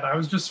my head. I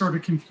was just sort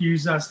of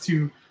confused as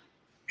to,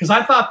 because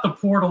I thought the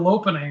portal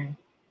opening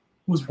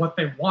was what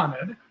they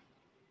wanted.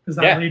 Because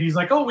that lady's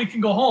like, oh, we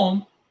can go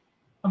home.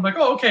 I'm like,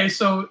 oh, okay.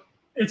 So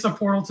it's a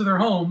portal to their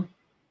home.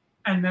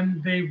 And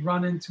then they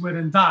run into it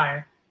and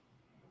die.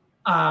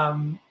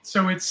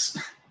 So it's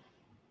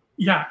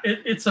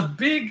a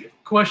big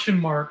question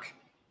mark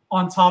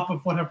on top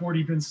of what have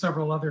already been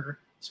several other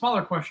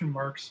smaller question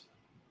marks.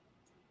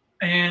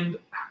 And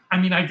I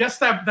mean, I guess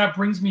that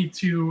brings me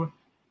to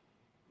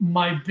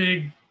my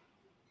big,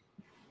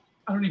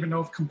 I don't even know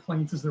if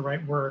complaint is the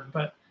right word,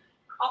 but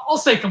I'll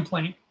say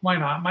complaint. Why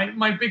not?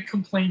 My big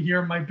complaint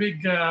here, my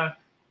big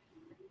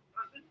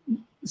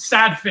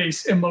sad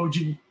face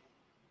emoji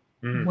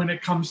when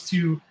it comes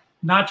to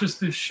not just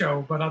this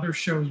show, but other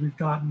shows we've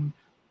gotten.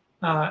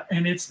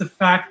 And it's the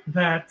fact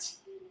that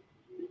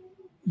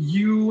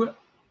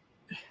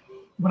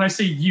when I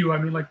say you, I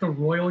mean like the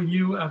royal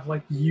you of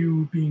like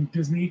you being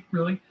Disney,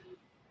 really.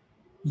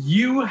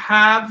 You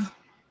have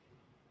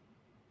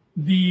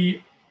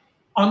the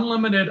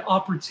unlimited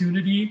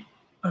opportunity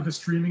of a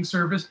streaming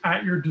service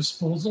at your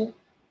disposal,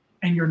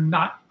 and you're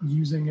not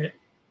using it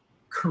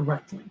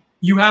correctly.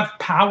 You have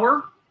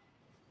power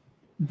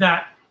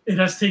that it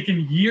has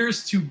taken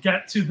years to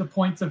get to the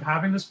point of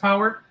having this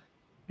power,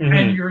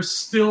 and you're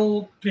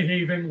still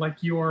behaving like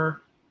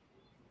you're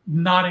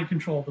not in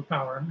control of the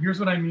power. And here's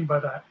what I mean by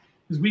that.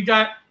 Is we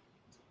got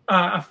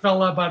a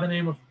fella by the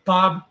name of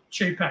Bob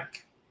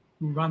Chapek,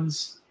 who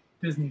runs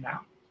Disney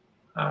now.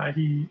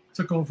 He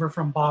took over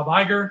from Bob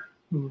Iger,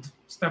 who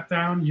stepped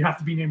down. You have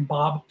to be named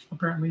Bob,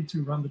 apparently,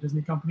 to run the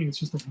Disney company. It's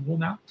just a rule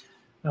now.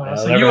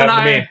 So you and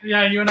I,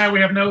 we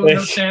have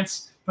no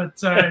chance. But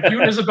if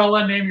you and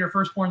Isabella name your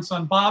firstborn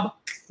son Bob,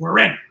 we're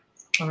in.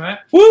 All right.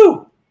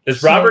 Woo!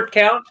 Does Robert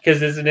count? Because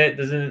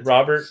doesn't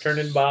Robert turn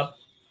into Bob?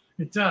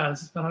 It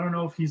does, but I don't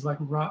know if he's like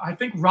I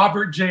think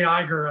Robert J.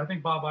 Iger. I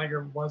think Bob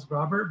Iger was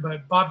Robert,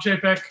 but Bob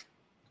Chapek,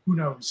 who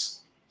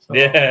knows? So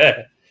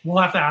we'll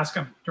have to ask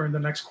him during the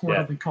next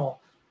quarterly call.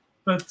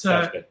 But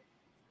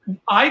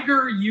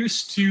Iger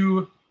used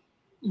to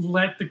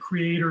let the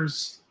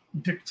creators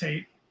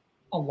dictate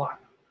a lot.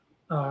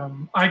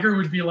 Iger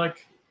would be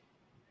like,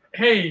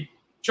 "Hey,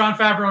 Jon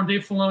Favreau and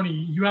Dave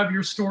Filoni, you have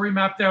your story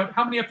mapped out.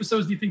 How many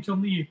episodes do you think you'll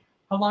need?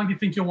 How long do you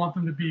think you'll want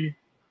them to be?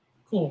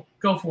 Cool,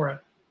 go for it."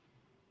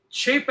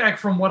 Chapek,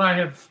 from what I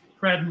have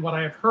read and what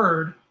I have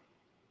heard,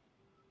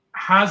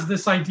 has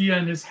this idea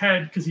in his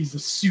head, because he's a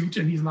suit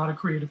and he's not a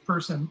creative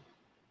person.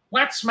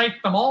 Let's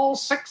make them all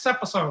 6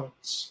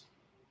 episodes,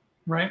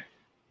 right?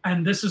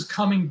 And this is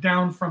coming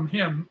down from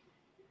him,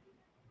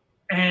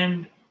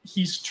 and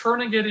he's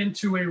turning it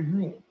into a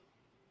rule.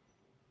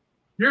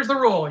 Here's the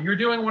rule. You're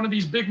doing one of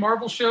these big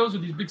Marvel shows or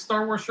these big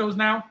Star Wars shows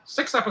now,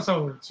 6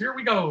 episodes. Here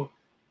we go.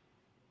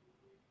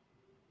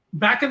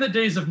 Back in the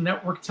days of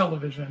network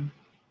television,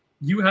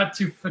 you had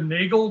to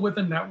finagle with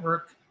a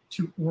network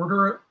to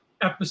order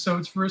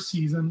episodes for a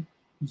season.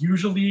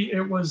 Usually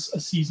it was a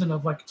season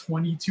of like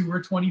 22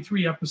 or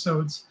 23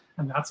 episodes,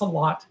 and that's a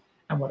lot.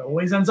 And what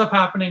always ends up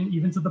happening,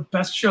 even to the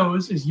best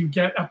shows, is you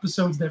get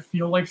episodes that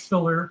feel like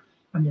filler,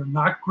 and they're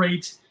not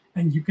great.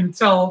 And you can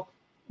tell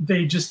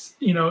they just,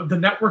 the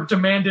network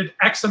demanded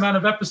X amount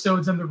of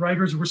episodes, and the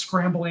writers were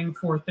scrambling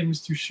for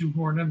things to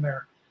shoehorn in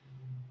there.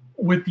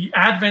 With the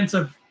advent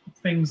of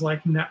things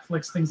like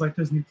Netflix, things like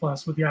Disney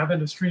Plus, with the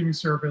advent of streaming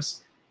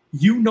service,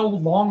 you no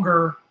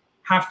longer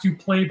have to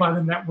play by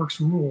the network's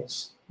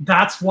rules.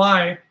 That's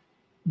why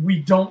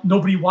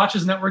nobody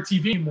watches network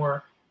TV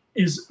anymore,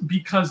 is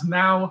because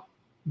now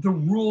the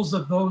rules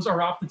of those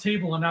are off the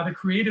table, and now the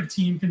creative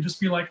team can just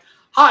be like,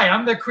 "Hi,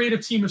 I'm the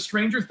creative team of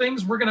Stranger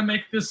Things. We're going to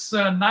make this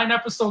 9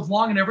 episodes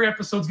long, and every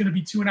episode's going to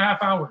be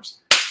 2.5 hours."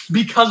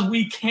 Because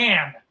we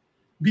can.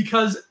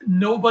 Because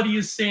nobody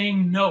is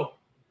saying no.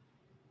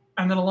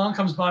 And then along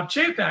comes Bob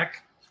Chapek,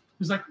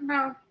 who's like,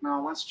 no,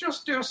 let's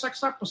just do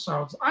 6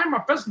 episodes. I'm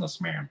a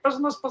businessman.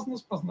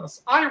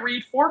 Business. I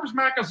read Forbes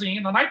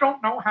magazine, and I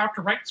don't know how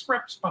to write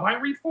scripts, but I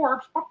read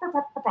Forbes.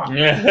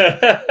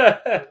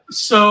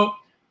 So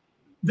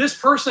this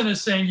person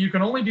is saying you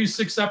can only do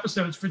 6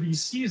 episodes for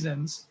these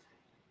seasons.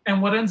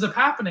 And what ends up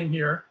happening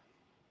here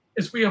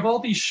is we have all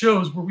these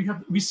shows where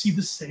we see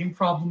the same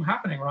problem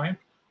happening, right?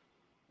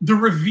 The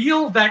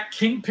reveal that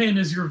Kingpin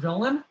is your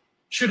villain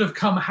should have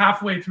come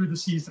halfway through the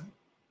season.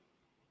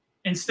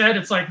 Instead,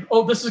 it's like,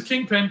 oh, this is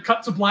Kingpin,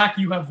 cut to black,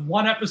 you have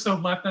 1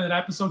 episode left, and that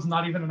episode's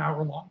not even an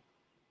hour long.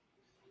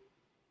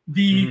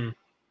 The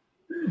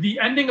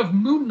ending of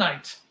Moon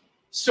Knight,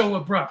 so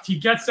abrupt. He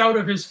gets out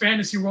of his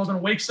fantasy world and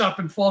wakes up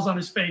and falls on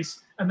his face,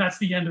 and that's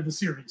the end of the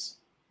series.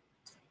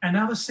 And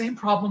now the same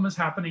problem is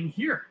happening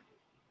here.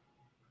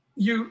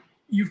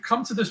 You've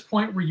come to this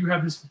point where you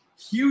have this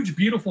huge,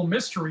 beautiful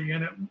mystery,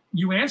 and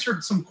you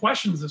answered some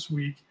questions this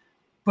week,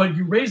 but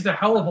you raised a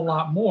hell of a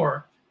lot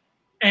more.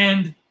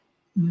 And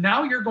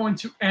now you're going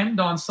to end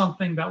on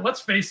something that, let's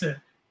face it,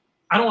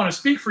 I don't want to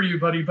speak for you,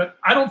 buddy, but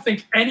I don't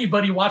think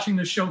anybody watching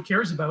this show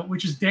cares about,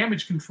 which is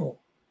damage control.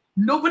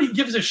 Nobody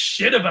gives a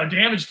shit about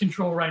damage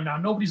control right now.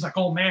 Nobody's like,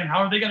 oh man, how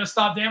are they going to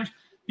stop damage?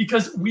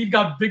 Because we've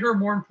got bigger,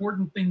 more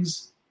important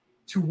things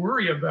to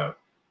worry about.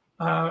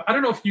 I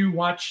don't know if you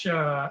watch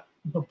The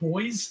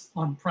Boys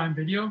on Prime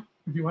Video.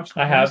 Have you watched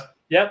The Boys? I have.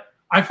 Yep.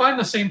 I find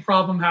the same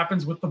problem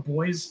happens with The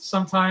Boys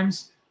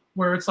sometimes,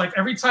 where it's like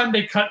every time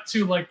they cut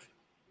to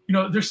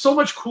there's so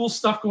much cool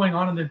stuff going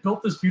on and they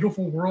built this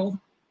beautiful world.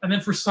 And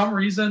then for some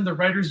reason, the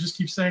writers just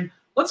keep saying,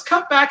 let's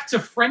cut back to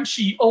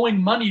Frenchie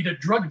owing money to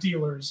drug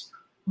dealers.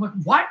 I'm like,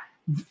 what?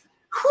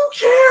 Who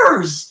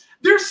cares?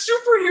 They're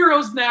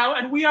superheroes now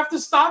and we have to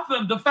stop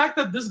them. The fact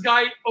that this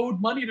guy owed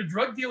money to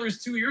drug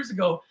dealers 2 years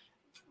ago,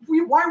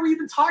 why are we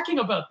even talking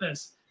about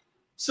this?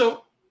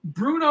 So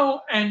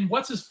Bruno and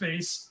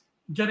what's-his-face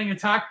getting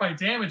attacked by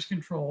damage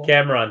control.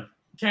 Cameron,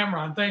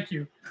 thank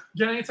you.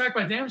 Getting attacked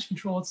by damage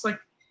control. It's like,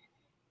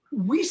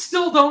 we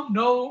still don't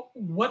know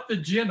what the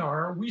Jinn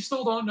are. We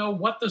still don't know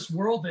what this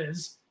world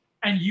is.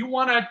 And you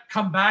want to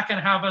come back and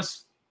have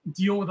us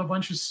deal with a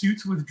bunch of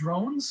suits with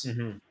drones?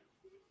 Mm-hmm.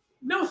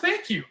 No,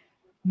 thank you.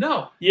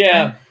 No.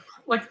 Yeah. And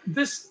like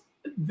this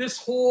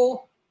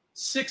whole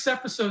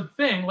 6-episode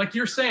thing, like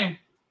you're saying,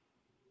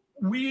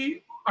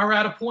 we are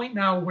at a point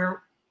now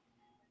where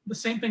the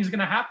same thing is going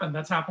to happen.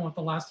 That's happened with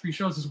the last 3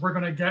 shows is we're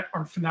going to get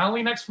our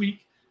finale next week.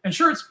 And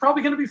sure, it's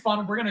probably going to be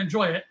fun. We're going to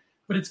enjoy it,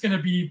 but it's going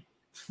to be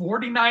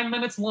 49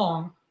 minutes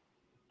long.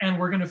 and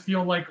we're going to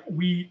feel like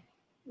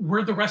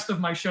where'd the rest of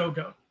my show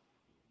go?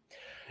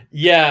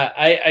 Yeah,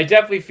 I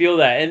definitely feel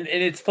that. And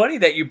it's funny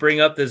that you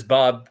bring up this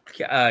Bob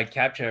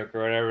Kapchuk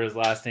or whatever his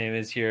last name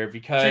is here,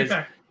 because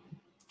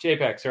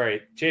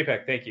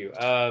JPEG, thank you.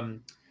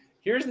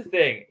 Here's the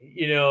thing,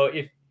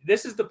 if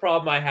this is the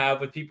problem I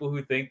have with people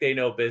who think they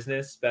know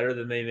business better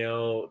than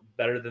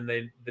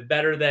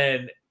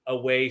a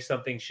way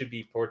something should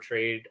be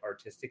portrayed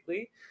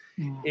artistically,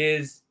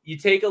 is you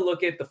take a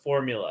look at the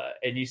formula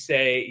and you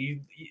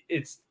say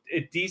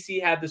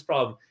DC had this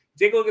problem.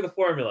 You take a look at the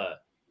formula.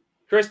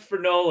 Christopher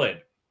Nolan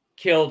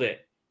killed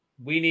it.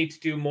 We need to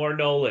do more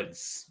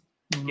Nolans.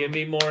 Give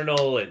me more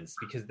Nolans,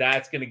 because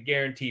that's going to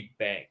guarantee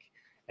bank.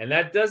 And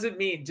that doesn't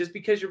mean, just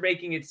because you're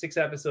making it 6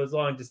 episodes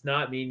long does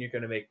not mean you're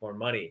going to make more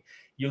money.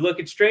 You look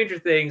at Stranger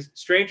Things.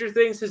 Stranger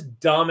Things has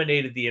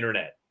dominated the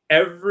internet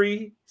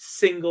every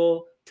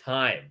single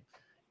time.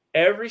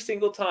 Every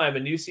single time a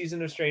new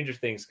season of Stranger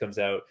Things comes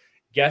out,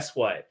 guess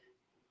what?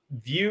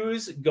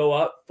 Views go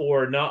up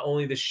for not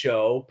only the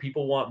show,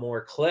 people want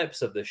more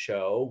clips of the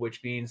show,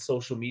 which means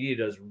social media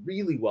does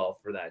really well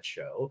for that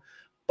show.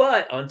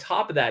 But on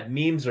top of that,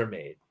 memes are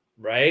made,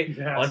 right?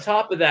 Yes. On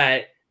top of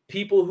that,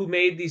 people who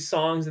made these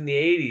songs in the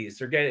 80s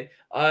are getting,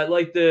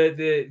 like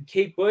the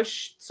Kate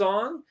Bush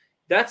song,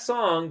 that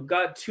song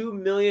got $2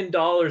 million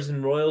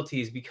in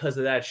royalties because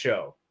of that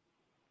show.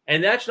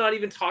 And that's not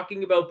even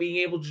talking about being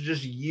able to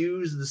just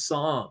use the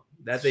song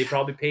that they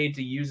probably paid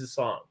to use the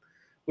song,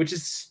 which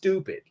is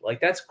stupid.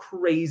 Like, that's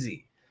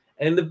crazy.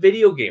 And the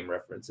video game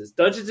references,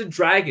 Dungeons and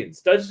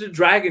Dragons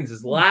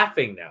is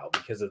laughing now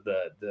because of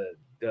the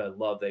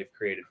love they've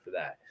created for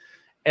that.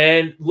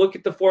 And look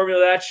at the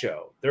formula of that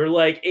show. They're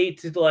like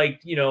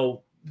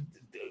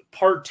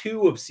part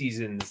 2 of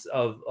seasons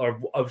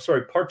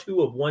part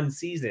 2 of one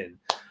season.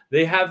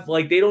 They have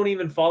they don't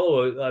even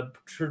follow a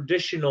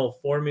traditional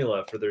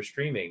formula for their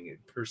streaming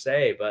per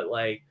se, but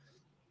I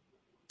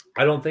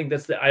don't think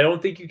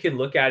you can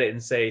look at it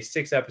and say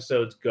 6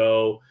 episodes,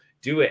 go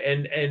do it.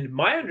 And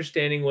my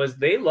understanding was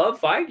they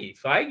love Feige.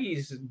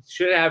 Feige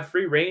should have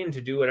free reign to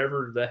do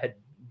whatever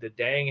the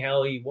dang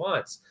hell he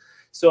wants.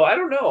 So I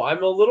don't know.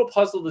 I'm a little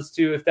puzzled as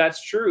to if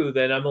that's true.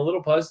 Then I'm a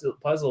little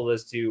puzzled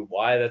as to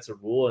why that's a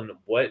rule and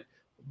what.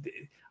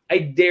 I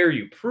dare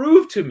you,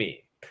 prove to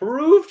me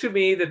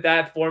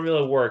that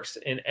formula works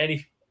in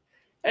any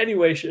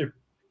way,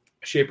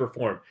 shape or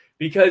form.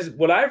 Because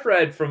what I've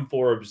read from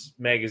Forbes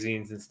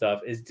magazines and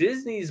stuff is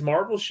Disney's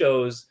Marvel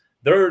shows,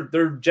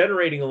 they're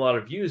generating a lot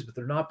of views, but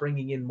they're not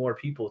bringing in more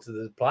people to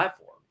the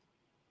platform.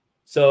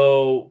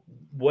 So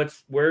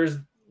where's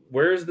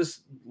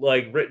this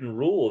written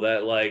rule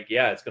that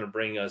it's going to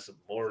bring us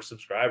more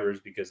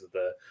subscribers because of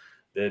the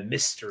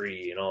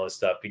mystery and all this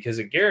stuff? Because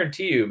I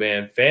guarantee you,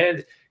 man,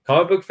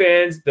 comic book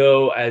fans,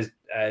 though, as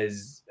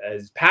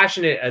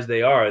passionate as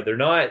they are, they're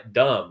not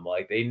dumb.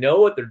 They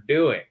know what they're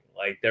doing.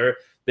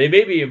 They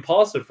may be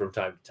impulsive from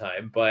time to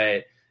time,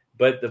 but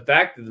the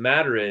fact of the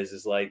matter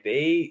is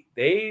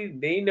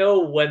they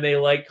know when they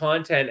like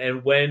content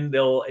and when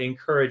they'll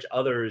encourage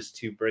others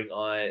to bring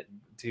on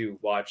to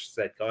watch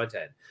said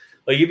content.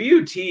 If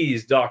you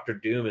tease Doctor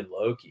Doom and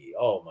Loki,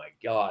 oh my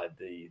God,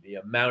 the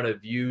amount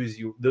of views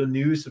the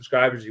new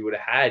subscribers you would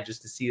have had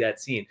just to see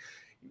that scene.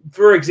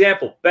 For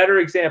example,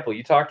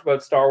 you talked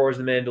about Star Wars: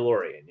 The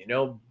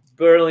Mandalorian.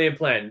 Brilliant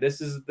plan.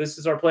 This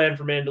is our plan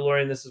for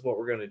Mandalorian. This is what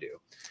we're going to do.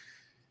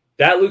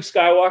 That Luke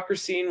Skywalker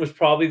scene was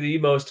probably the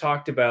most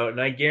talked about, and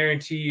I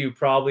guarantee you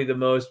probably the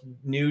most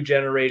new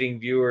generating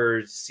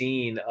viewers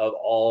scene of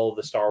all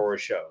the Star Wars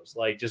shows.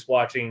 Just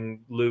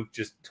watching Luke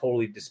just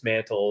totally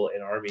dismantle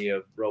an army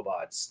of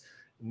robots.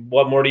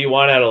 What more do you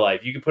want out of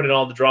life? You can put in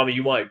all the drama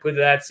you want. You put in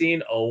that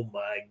scene, oh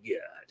my God.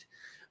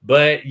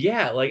 But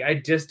yeah, I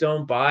just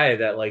don't buy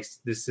that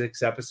the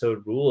 6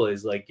 episode rule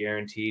is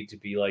guaranteed to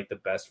be the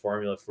best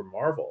formula for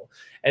Marvel.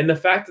 And the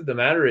fact of the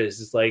matter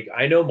is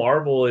I know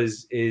Marvel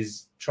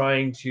is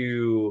trying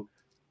to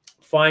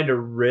find a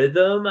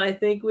rhythm, I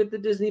think, with the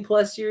Disney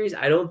Plus series.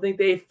 I don't think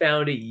they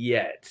found it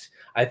yet.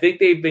 I think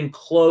they've been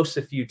close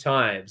a few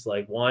times.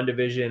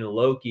 WandaVision and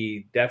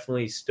Loki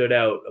definitely stood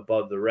out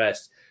above the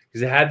rest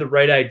because it had the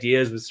right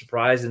ideas with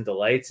surprise and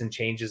delights and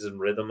changes in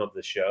rhythm of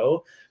the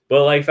show.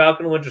 But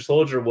Falcon and Winter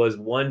Soldier was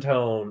one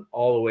tone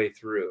all the way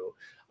through.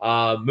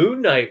 Moon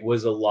Knight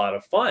was a lot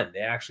of fun. They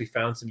actually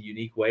found some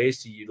unique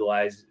ways to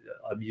utilize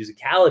a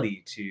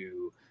musicality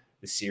to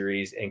the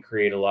series and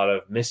create a lot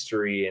of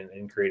mystery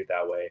and create it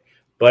that way.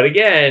 But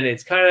again,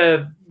 it's kind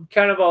of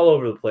all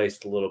over the place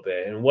a little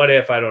bit. And What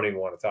If, I don't even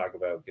want to talk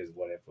about, because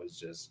What If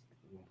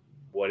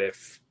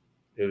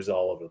it was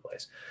all over the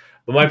place.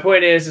 But my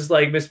point is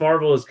Ms.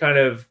 Marvel has kind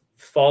of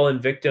fallen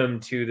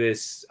victim to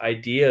this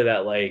idea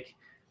that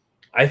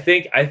I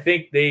think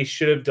they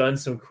should have done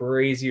some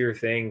crazier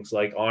things.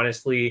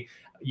 Honestly,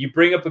 you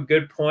bring up a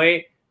good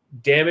point.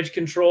 Damage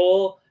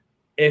Control,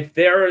 if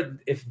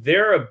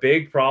they're a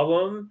big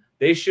problem,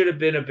 they should have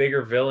been a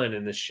bigger villain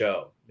in the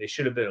show. They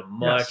should have been a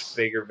much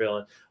bigger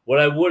villain. What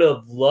I would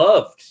have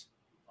loved,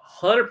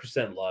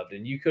 100% loved,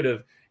 and you could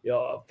have,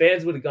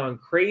 fans would have gone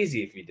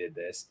crazy if you did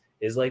this,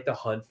 is like the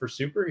hunt for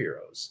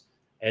superheroes,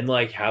 and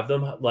like have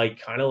them like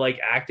kind of like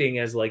acting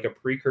as like a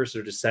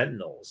precursor to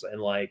Sentinels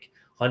and like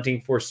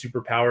hunting for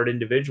superpowered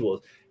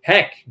individuals.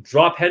 Heck,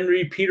 drop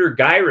Henry Peter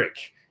Gyrick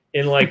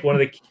in like one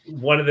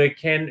of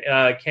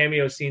the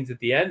cameo scenes at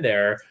the end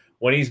there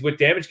when he's with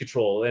Damage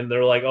Control, and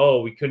they're like,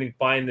 oh, we couldn't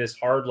find this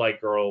hard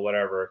light girl or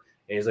whatever,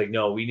 and he's like,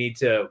 no, we need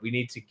to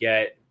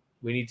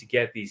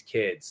get these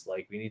kids,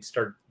 like we need to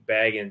start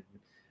bagging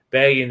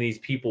these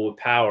people with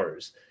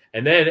powers.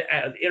 And then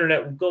the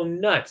internet will go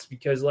nuts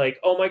because like,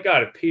 oh my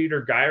god, if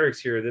Peter Gyrick's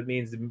here, that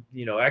means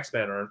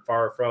X-Men are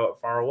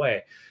far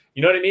away.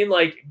 You know what I mean?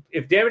 Like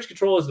if Damage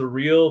Control is the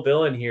real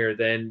villain here,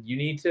 then you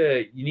need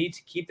to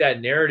keep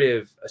that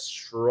narrative a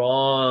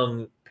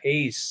strong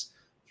pace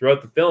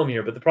throughout the film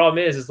here. But the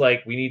problem is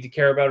like we need to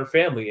care about her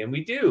family, and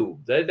we do.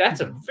 That's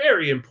a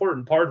very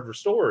important part of her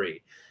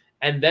story.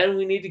 And then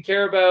we need to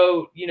care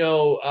about,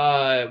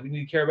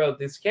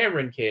 this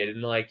Cameron kid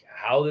and like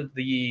how did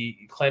the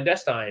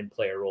clandestine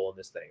play a role in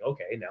this thing?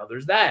 Okay, now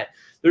there's that.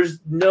 There's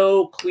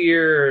no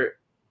clear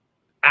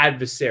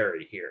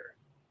adversary here.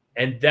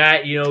 And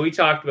that, we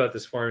talked about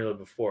this formula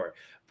before,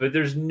 but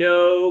there's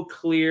no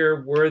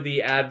clear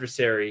worthy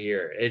adversary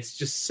here. It's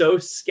just so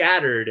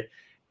scattered,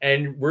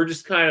 and we're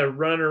just kind of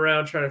running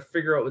around trying to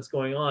figure out what's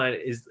going on.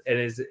 Is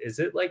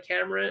it like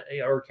Cameron?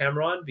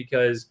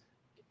 Because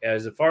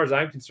as far as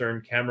I'm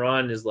concerned,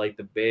 Cameron is like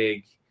the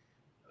big,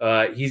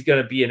 he's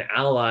going to be an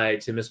ally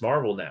to Ms.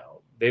 Marvel now.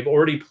 They've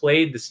already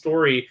played the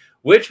story,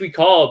 which we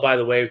call, by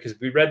the way, because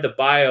we read the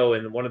bio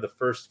in one of the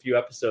first few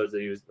episodes that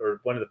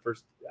the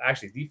first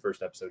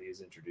episode he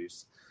was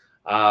introduced.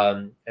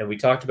 And we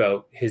talked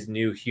about his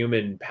new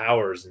human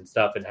powers and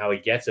stuff and how he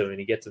gets them, and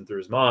he gets them through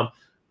his mom.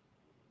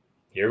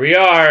 Here we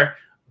are,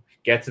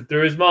 gets it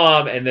through his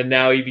mom, and then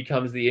now he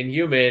becomes the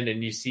Inhuman,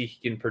 and you see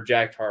he can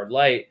project hard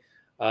light.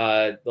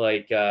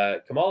 Like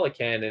Kamala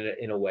can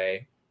in a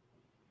way.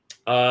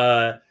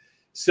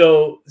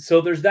 So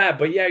there's that.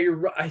 But yeah, you're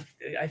right.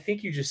 I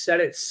think you just said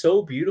it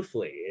so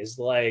beautifully. Is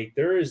like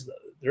there is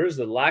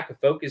a lack of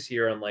focus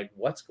here on like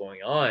what's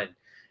going on,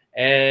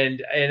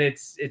 and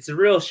it's a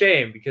real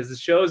shame because the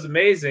show is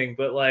amazing,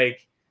 but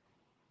like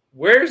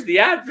where's the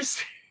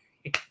adversary?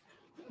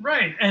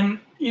 Right, and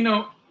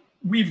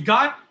we've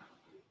got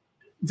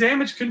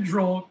Damage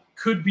Control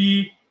could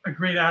be a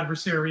great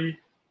adversary.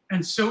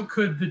 And so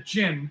could the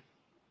Jinn,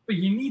 but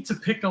you need to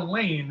pick a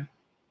lane.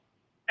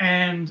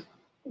 And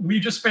we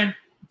just spent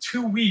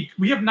 2 weeks.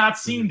 We have not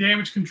seen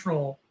Damage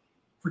Control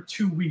for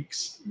 2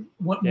 weeks.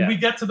 When we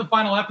get to the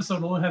final episode,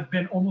 it'll have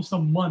been almost a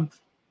month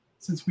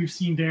since we've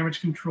seen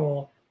Damage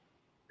Control.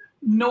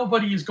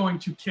 Nobody is going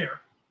to care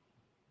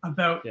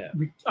about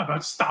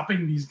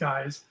stopping these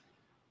guys.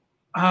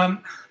 I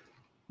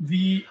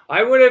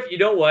would have,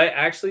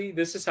 actually,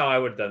 this is how I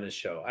would have done this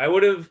show. I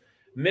would have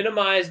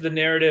minimize the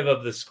narrative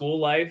of the school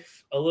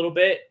life a little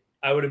bit.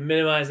 I would have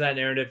minimized that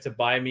narrative to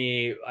buy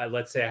me,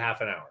 let's say, a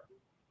half an hour,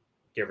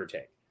 give or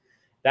take.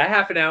 That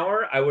half an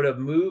hour, I would have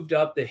moved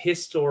up the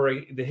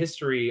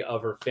history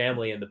of her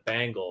family and the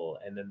bangle,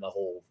 and then the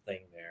whole thing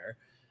there,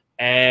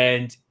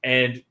 and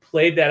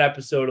played that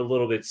episode a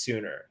little bit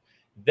sooner.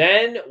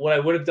 Then what I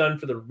would have done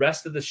for the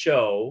rest of the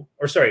show,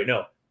 she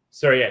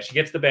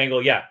gets the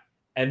bangle,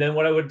 and then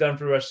what I would have done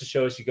for the rest of the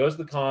show is she goes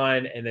to the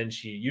con, and then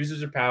she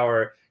uses her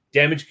power.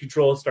 Damage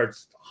Control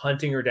starts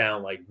hunting her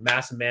down, like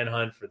massive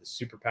manhunt for the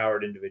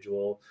superpowered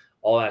individual,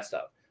 all that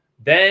stuff.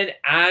 Then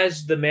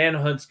as the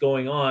manhunt's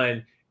going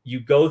on,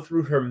 you go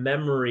through her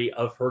memory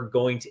of her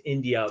going to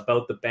India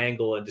about the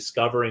bangle and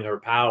discovering her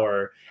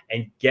power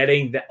and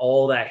getting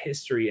all that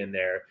history in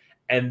there.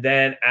 And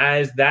then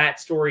as that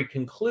story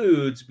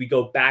concludes, we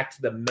go back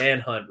to the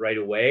manhunt right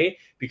away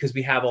because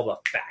we have all the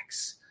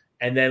facts.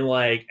 And then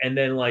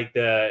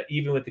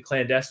even with the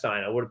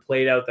clandestine, I would have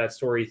played out that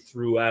story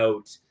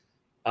throughout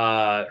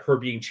her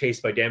being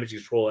chased by Damage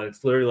Control, and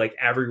it's literally like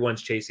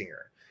everyone's chasing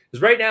her.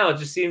 Because right now it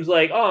just seems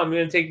like, I'm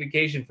going to take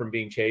vacation from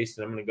being chased,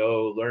 and I'm going to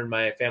go learn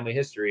my family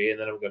history, and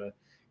then I'm going to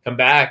come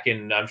back,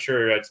 and I'm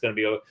sure it's going to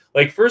be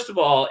like, first of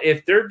all,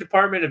 if their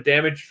Department of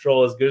Damage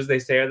Control as good as they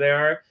say they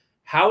are,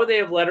 how would they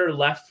have let her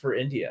left for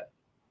India?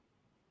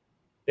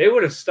 They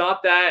would have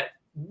stopped that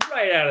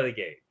right out of the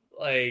gate.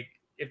 Like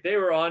if they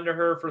were onto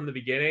her from the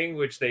beginning,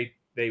 which they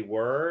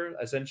were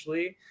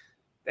essentially,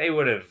 they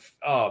would have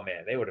found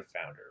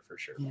her for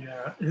sure.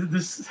 Yeah,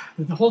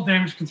 the whole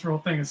Damage Control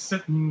thing is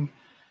sitting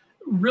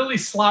really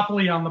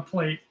sloppily on the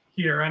plate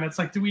here, and it's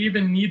like, do we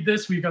even need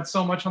this? We've got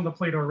so much on the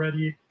plate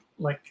already.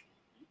 Like,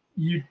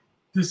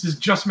 this is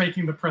just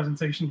making the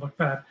presentation look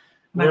bad.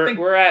 And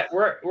we're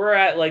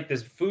at like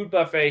this food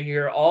buffet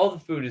here. All the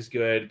food is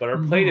good, but our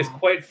plate is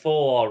quite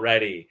full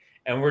already.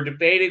 And we're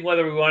debating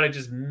whether we want to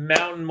just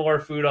mountain more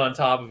food on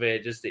top of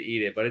it just to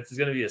eat it. But it's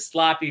going to be a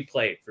sloppy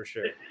plate for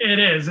sure. It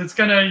is.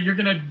 You're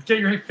going to get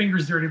your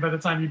fingers dirty by the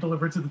time you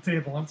deliver to the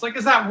table. And it's like,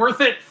 is that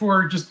worth it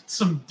for just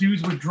some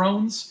dudes with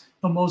drones?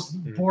 The most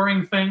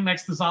boring thing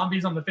next to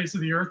zombies on the face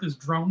of the earth is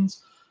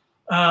drones.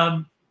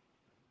 I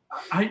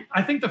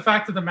think the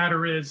fact of the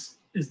matter is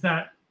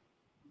that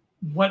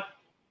what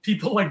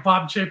people like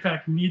Bob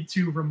Chapek need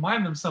to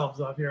remind themselves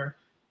of here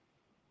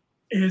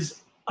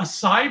is,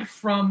 aside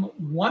from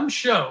one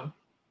show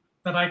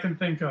that I can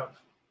think of,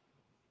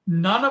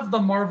 none of the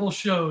Marvel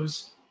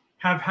shows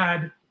have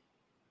had,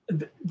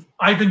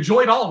 I've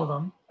enjoyed all of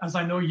them, as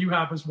I know you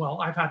have as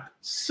well. I've had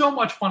so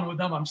much fun with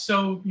them. I'm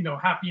so,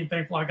 happy and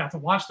thankful I got to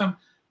watch them.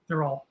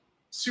 They're all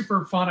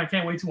super fun. I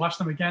can't wait to watch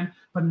them again.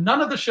 But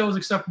none of the shows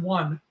except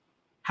one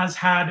has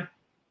had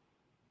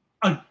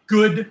a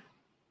good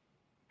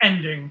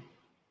ending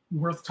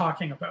worth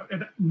talking about.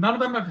 And none of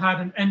them have had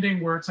an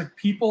ending where it's like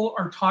people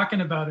are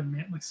talking about it,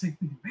 man, like saying,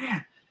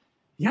 man,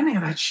 the ending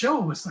of that show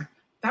was like,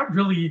 that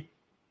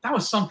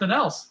was something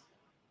else.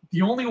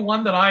 The only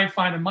one that I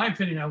find, in my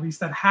opinion at least,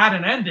 that had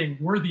an ending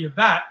worthy of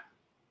that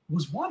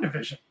was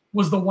WandaVision.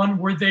 Was the one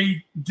where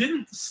they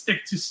didn't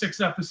stick to 6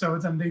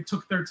 episodes and they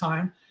took their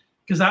time,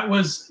 because that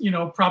was,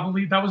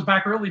 probably, that was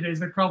back early days.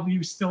 They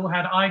probably still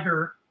had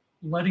Iger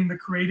letting the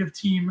creative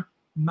team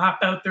map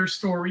out their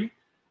story,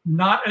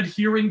 not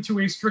adhering to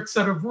a strict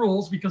set of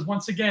rules, because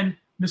once again,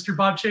 Mr.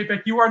 Bob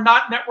Chapek, you are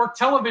not network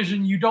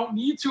television. You don't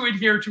need to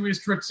adhere to a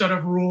strict set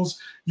of rules.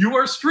 You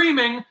are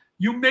streaming.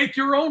 You make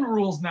your own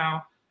rules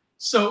now.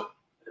 So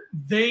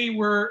they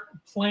were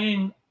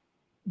playing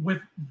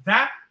with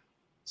that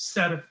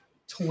set of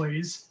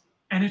toys,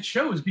 and it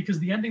shows, because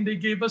the ending they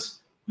gave us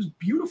was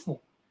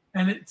beautiful.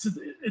 And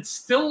it's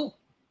still,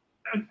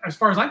 as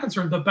far as I'm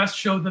concerned, the best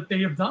show that they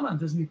have done on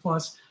Disney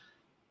Plus.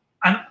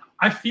 And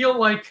I feel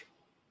like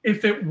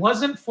if it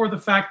wasn't for the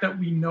fact that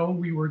we know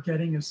we were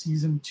getting a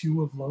season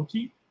 2 of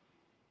Loki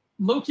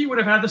would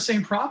have had the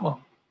same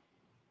problem.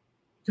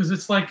 Because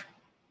it's like,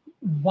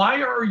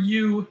 why are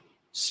you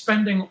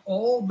spending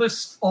all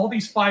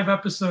these 5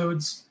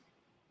 episodes,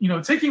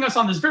 taking us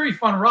on this very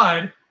fun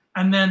ride,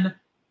 and then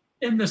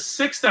in the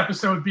 6th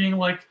episode being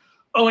like,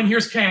 oh, and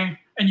here's Kang,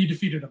 and you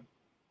defeated him.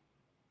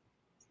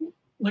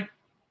 Like,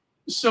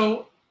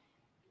 so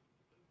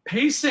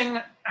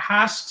pacing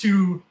has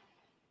to,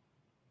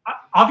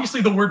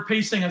 obviously the word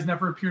pacing has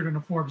never appeared in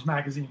a Forbes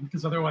magazine,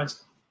 because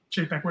otherwise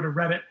Chapek would have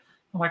read it.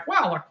 I'm like,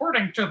 well,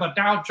 according to the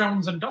Dow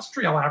Jones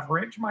Industrial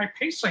Average, my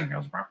pacing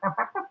is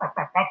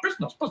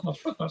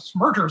business,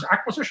 mergers,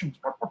 acquisitions.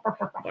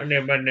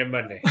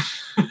 Money.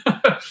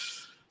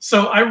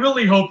 So I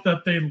really hope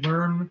that they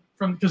learn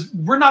from, because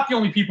we're not the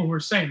only people who are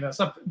saying this.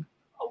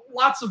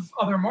 Lots of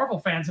other Marvel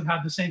fans have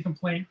had the same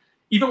complaint,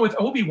 even with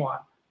Obi-Wan.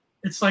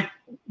 It's like,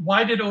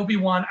 why did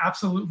Obi-Wan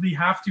absolutely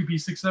have to be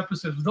 6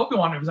 episodes? With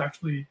Obi-Wan, it was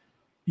actually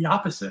the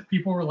opposite.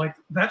 People were like,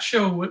 that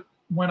show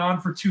went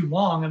on for too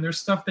long, and there's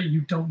stuff that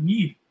you don't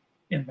need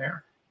in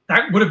there.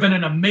 That would have been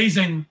an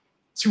amazing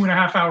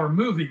 2.5-hour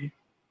movie,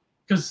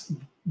 because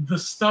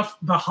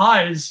the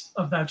highs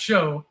of that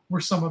show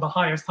were some of the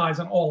highest highs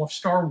in all of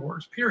Star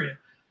Wars, period.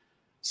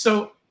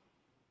 So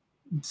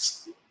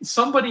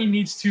somebody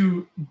needs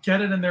to get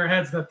it in their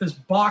heads that this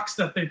box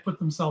that they put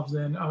themselves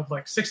in of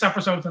like 6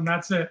 episodes and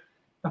that's it,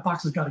 that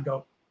box has got to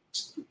go.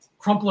 Just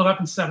crumple it up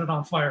and set it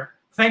on fire.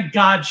 Thank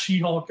God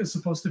She-Hulk is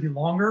supposed to be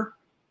longer,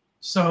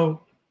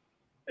 so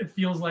it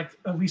feels like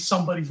at least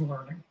somebody's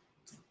learning.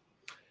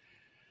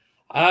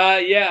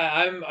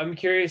 I'm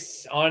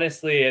curious,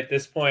 honestly, at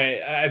this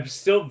point. I'm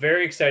still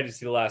very excited to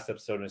see the last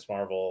episode of Ms.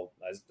 Marvel.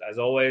 As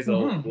always,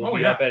 we'll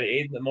be up at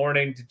 8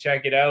 a.m. to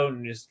check it out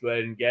and just go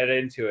ahead and get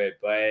into it.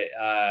 But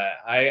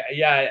I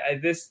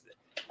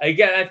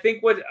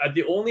think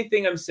the only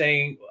thing I'm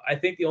saying, I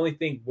think the only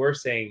thing we're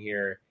saying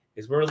here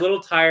is we're a little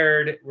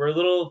tired, we're a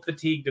little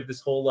fatigued of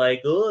this whole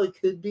like, oh, it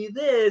could be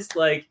this,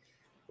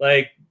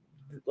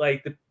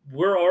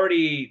 we're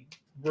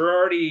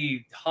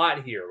already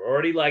hot here. We're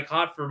already like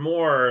hot for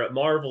more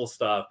Marvel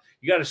stuff.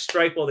 You got to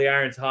strike while the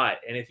iron's hot.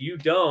 And if you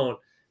don't,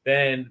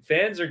 then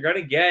fans are going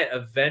to get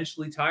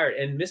eventually tired.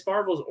 And Miss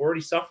Marvel's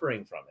already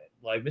suffering from it.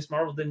 Like, Miss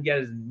Marvel didn't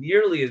get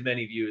nearly as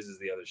many views as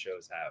the other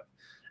shows have.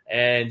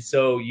 And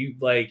so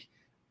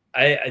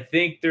I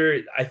think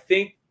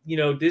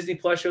Disney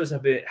Plus shows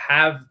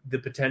have the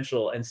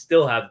potential and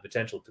still have the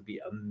potential to be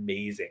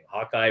amazing.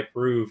 Hawkeye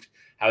proved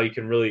how you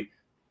can really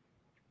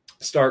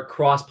start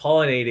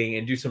cross-pollinating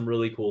and do some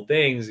really cool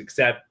things,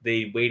 except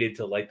they waited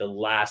till like the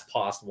last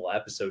possible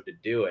episode to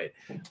do it.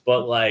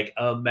 But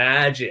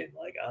imagine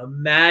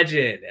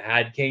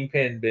had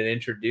Kingpin been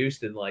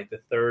introduced in like the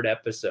 3rd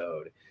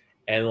episode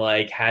and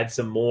like had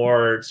some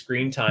more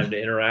screen time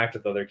to interact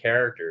with other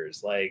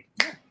characters. Like,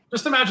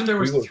 just imagine there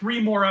was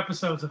 3 more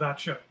episodes of that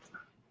show.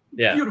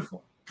 Yeah.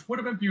 Beautiful. Would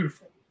have been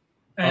beautiful.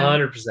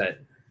 100%.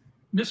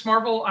 Miss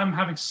Marvel, I'm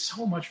having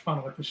so much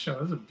fun with this show.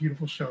 This is a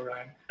beautiful show,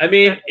 Ryan. I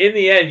mean, in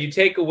the end, you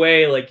take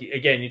away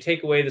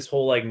this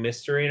whole like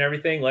mystery and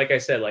everything. Like I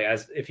said,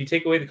 if you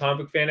take away the comic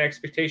book fan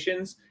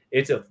expectations,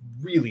 it's a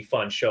really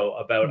fun show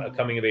about a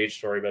coming of age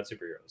story about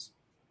superheroes.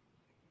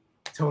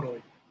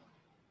 Totally.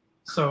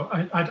 So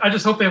I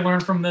just hope they learn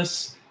from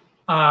this,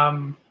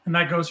 and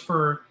that goes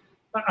for.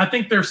 I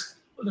think they're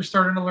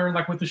starting to learn,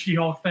 like with the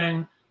She-Hulk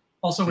thing,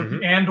 also with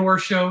the Andor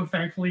show,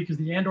 thankfully, because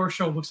the Andor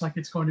show looks like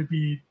it's going to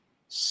be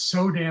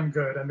so damn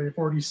good, and they've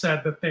already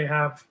said that they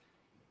have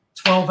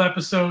 12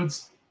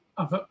 episodes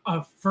of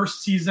a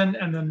first season,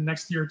 and then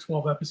next year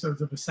 12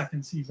 episodes of the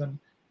second season.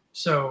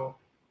 So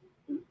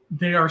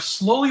they are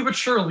slowly but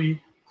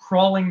surely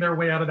crawling their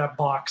way out of that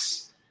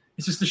box.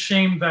 It's just a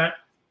shame that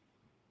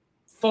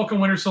Falcon,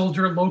 Winter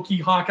Soldier, Loki,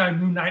 Hawkeye,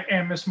 Moon Knight,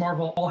 and Miss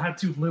Marvel all had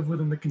to live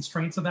within the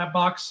constraints of that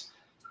box.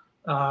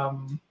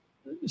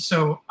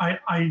 So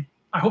I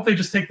hope they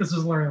just take this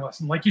as a learning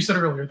lesson. Like you said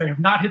earlier, they have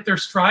not hit their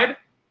stride,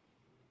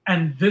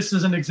 and this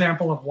is an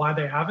example of why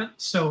they haven't.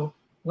 So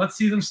let's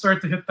see them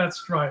start to hit that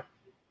stride.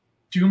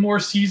 Do more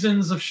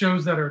seasons of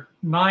shows that are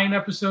 9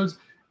 episodes.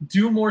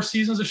 Do more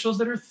seasons of shows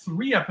that are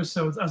 3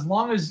 episodes. As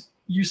long as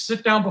you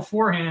sit down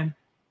beforehand,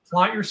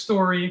 plot your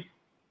story,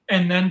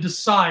 and then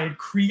decide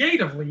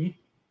creatively,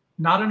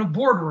 not in a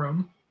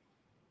boardroom,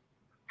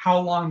 how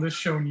long this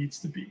show needs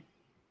to be.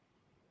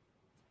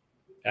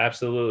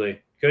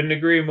 Absolutely. Couldn't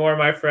agree more,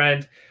 my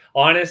friend.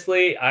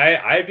 Honestly,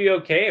 I'd be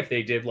okay if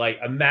they did, like,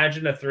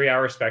 imagine a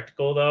 3-hour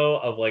spectacle, though,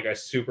 of like a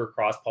super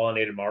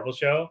cross-pollinated Marvel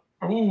show.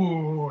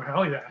 Oh,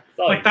 hell yeah.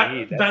 Like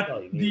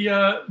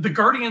the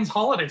Guardians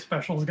holiday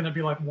special is going to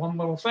be like one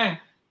little thing,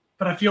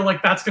 but I feel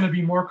like that's going to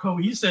be more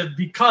cohesive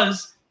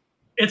because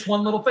it's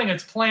one little thing.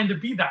 It's planned to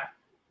be that,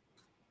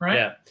 right?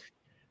 Yeah.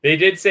 They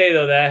did say,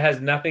 though, that has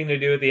nothing to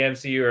do with the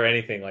MCU or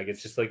anything. Like,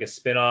 it's just like a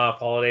spin-off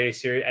holiday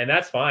series, and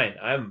that's fine.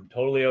 I'm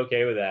totally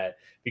okay with that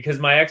because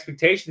my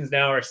expectations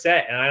now are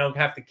set, and I don't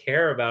have to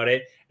care about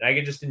it, and I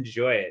can just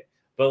enjoy it.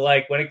 But,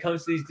 like, when it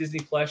comes to these Disney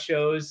Plus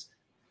shows,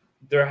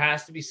 there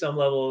has to be some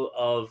level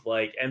of,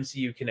 like,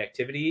 MCU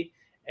connectivity,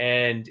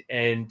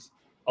 and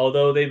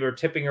although they were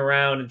tipping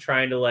around and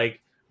trying to,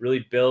 like,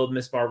 really build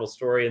Miss Marvel's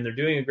story, and they're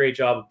doing a great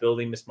job of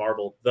building Miss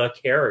Marvel, the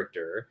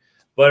character,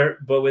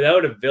 but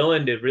without a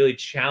villain to really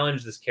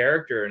challenge this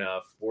character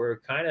enough, we're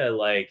kind of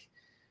like,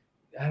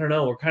 I don't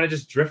know, we're kind of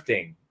just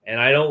drifting. And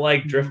I don't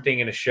like drifting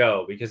in a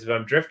show because if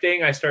I'm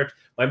drifting,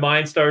 my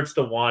mind starts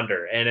to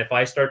wander. And if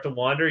I start to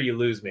wander, you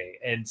lose me.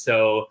 And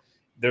so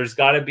there's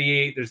got to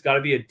be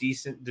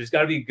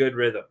a good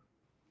rhythm.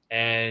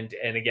 And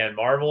again,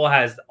 Marvel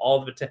has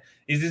all the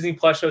these Disney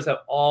Plus shows have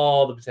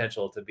all the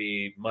potential to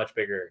be much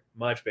bigger.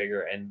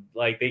 And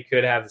like they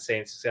could have the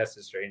same success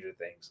as Stranger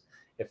Things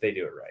if they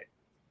do it right.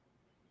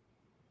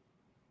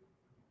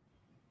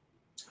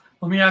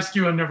 Let me ask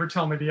you and never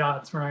tell me the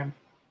odds, Ryan.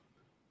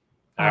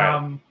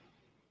 Right.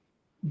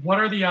 What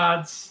are the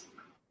odds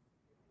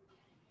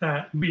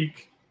that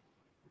week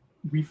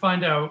we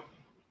find out,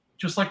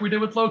 just like we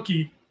did with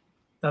Loki,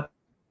 that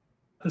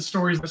the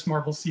story is Miss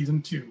Marvel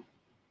season 2?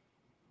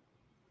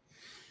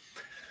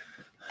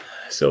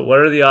 So what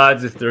are the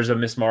odds if there's a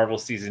Miss Marvel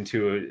season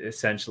 2,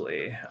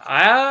 essentially?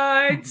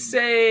 I'd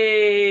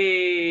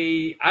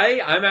say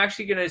I'm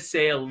actually going to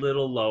say a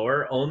little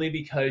lower, only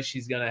because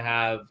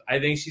I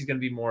think she's going to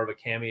be more of a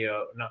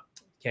cameo. Not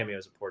cameo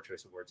is a poor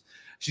choice of words.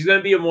 She's going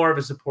to be more of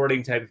a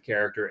supporting type of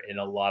character in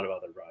a lot of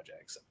other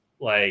projects.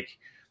 Like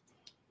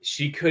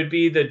she could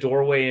be the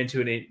doorway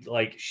into a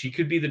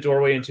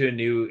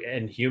new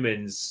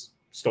Inhumans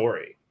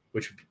story,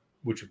 which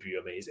would be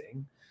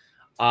amazing.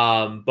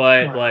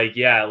 But like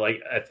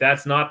if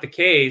that's not the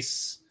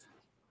case,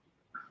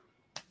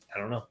 I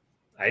don't know.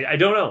 I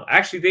don't know.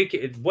 Actually,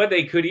 what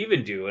they could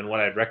even do, and what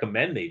I'd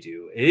recommend they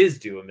do, is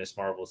do a Miss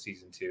Marvel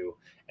season 2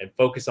 and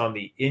focus on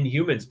the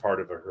Inhumans part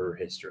of her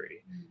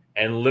history,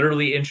 and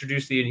literally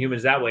introduce the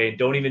Inhumans that way, and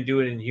don't even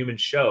do an Inhumans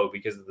show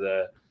because of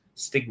the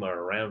stigma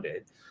around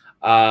it,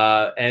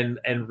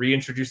 and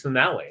reintroduce them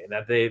that way, and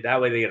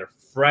that way they get a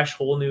fresh,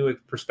 whole new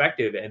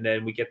perspective, and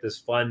then we get this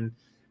fun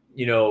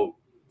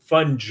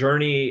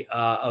journey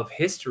of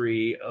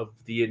history of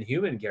the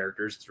Inhuman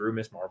characters through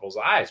Miss Marvel's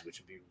eyes,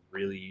 which would be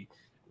really,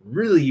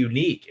 really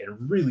unique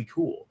and really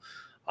cool.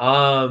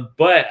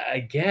 But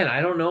again, I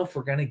don't know if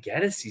we're gonna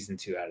get a season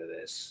 2 out of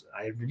this.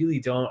 I really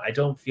don't. I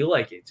don't feel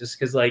like it, just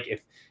because like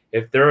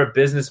if they're a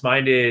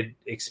business-minded,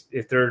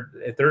 if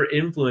they're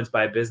influenced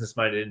by a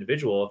business-minded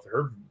individual, if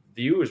her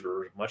viewers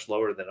were much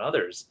lower than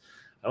others,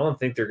 I don't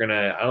think they're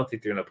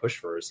gonna push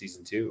for a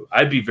season 2.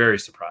 I'd be very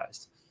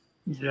surprised.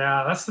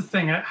 Yeah, that's the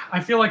thing. I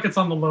feel like it's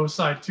on the low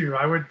side too.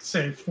 I would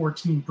say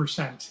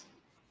 14%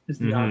 is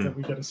the odds that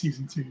we get a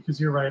season 2, because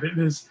you're right. It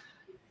is,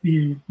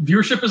 the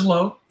viewership is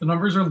low, the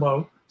numbers are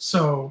low,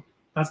 so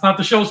that's not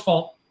the show's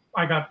fault.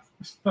 I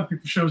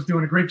think the show's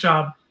doing a great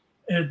job,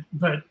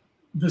 but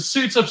the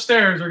suits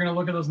upstairs are going to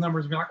look at those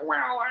numbers and be like,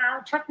 well,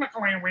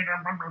 technically we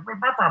don't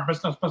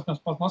business.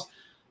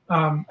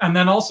 And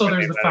then also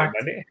there's the fact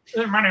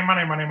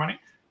money.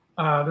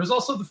 There's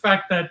also the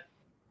fact that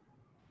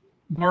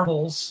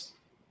Marvel's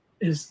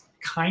is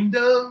kind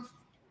of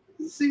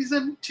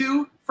season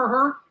 2 for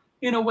her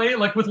in a way.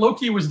 Like with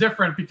Loki, it was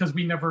different because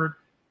we're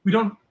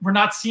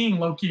not seeing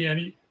Loki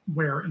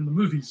anywhere in the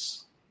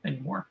movies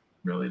anymore,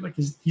 really. Like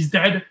he's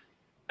dead,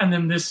 and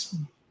then this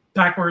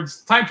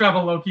backwards time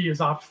travel Loki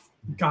is off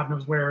God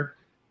knows where,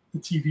 the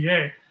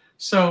TVA.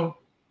 So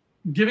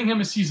giving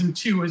him a season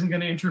 2 isn't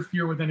going to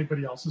interfere with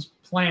anybody else's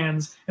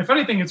plans. If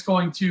anything, it's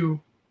going to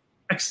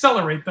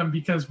accelerate them,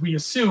 because we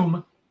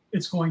assume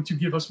it's going to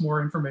give us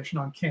more information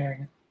on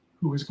Kang,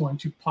 who is going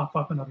to pop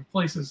up in other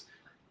places.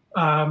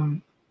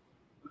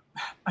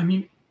 I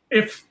mean,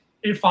 if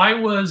I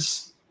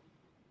was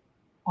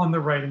on the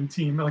writing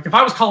team, like if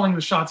I was calling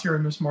the shots here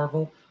in Miss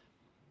Marvel,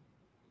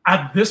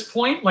 at this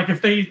point, like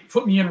if they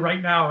put me in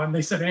right now and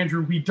they said,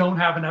 Andrew, we don't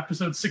have an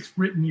episode 6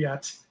 written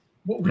yet,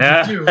 what would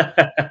you do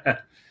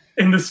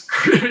in this,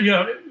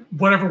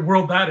 whatever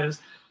world that is?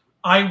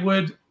 I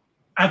would,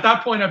 at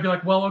that point, I'd be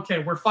like, well, okay,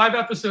 we're 5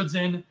 episodes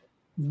in.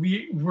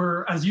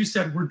 We're, as you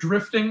said, we're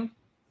drifting.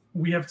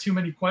 We have too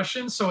many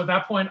questions. So at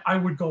that point, I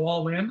would go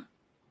all in.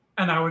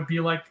 And I would be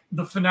like,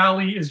 the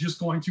finale is just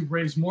going to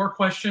raise more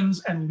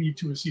questions and lead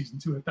to a season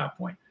 2 at that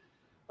point.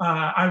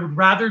 I would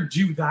rather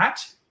do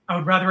that. I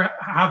would rather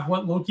have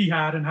what Loki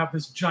had and have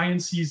this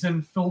giant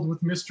season filled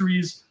with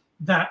mysteries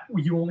that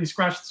you only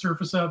scratch the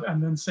surface of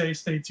and then say,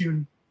 stay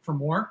tuned for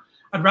more.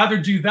 I'd rather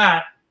do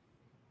that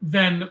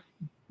than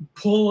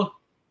pull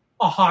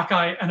a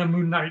Hawkeye and a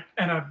Moon Knight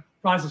and a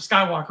Rise of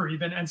Skywalker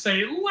even and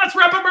say, let's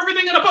wrap up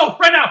everything in a bow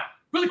right now,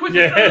 really quickly.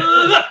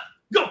 Yeah.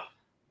 Go.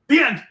 The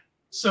end.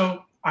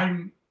 So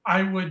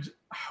I would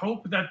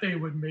hope that they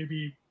would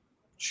maybe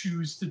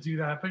choose to do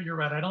that, but you're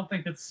right. I don't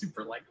think it's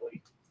super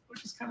likely,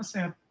 which is kind of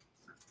sad.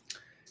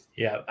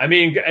 Yeah, I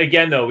mean,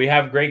 again, though, we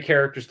have great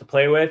characters to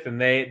play with, and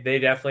they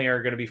definitely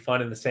are going to be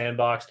fun in the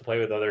sandbox to play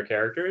with other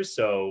characters.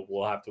 So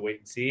we'll have to wait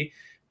and see.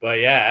 But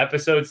yeah,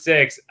 episode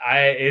 6,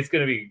 it's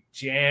going to be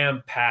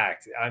jam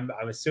packed. I'm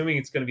assuming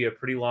it's going to be a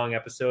pretty long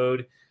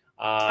episode.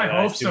 I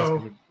hope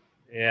so.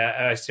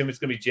 I assume it's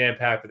going to be jam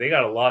packed, but they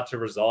got a lot to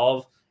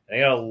resolve. And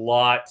they got a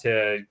lot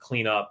to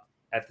clean up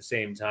at the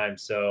same time.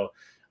 So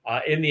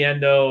in the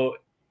end, though,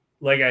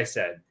 like I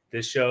said,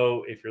 this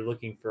show, if you're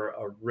looking for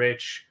a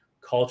rich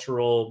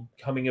cultural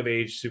coming of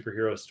age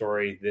superhero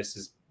story, this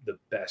is the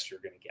best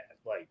you're going to get.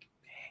 Like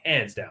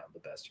hands down,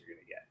 the best you're going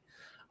to get.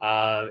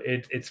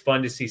 It's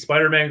fun to see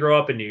Spider-Man grow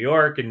up in New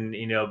York and,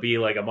 be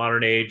like a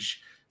modern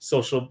age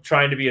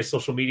trying to be a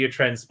social media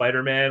trend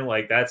Spider-Man.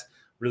 Like that's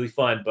really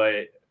fun.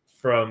 But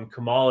from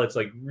Kamal, it's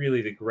like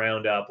really the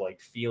ground up, like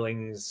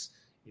feelings,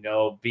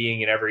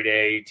 being an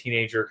everyday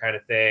teenager kind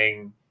of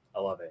thing. I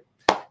love it.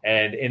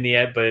 And in the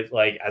end, but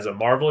like as a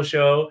Marvel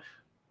show,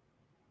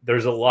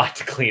 there's a lot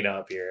to clean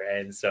up here.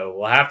 And so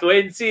we'll have to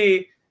wait and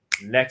see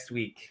next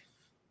week.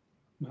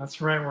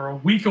 That's right. We're a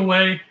week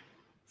away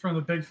from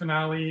the big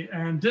finale.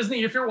 And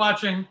Disney, if you're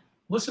watching,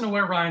 listen to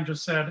what Ryan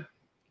just said.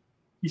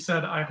 He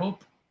said, I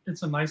hope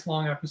it's a nice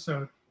long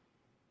episode.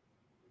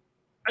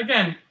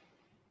 Again,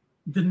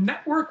 the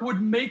network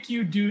would make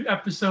you do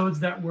episodes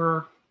that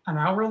were an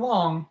hour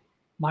long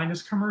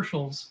minus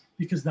commercials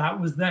because that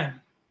was then.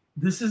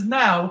 This is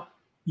now.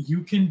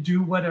 You can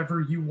do whatever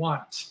you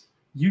want.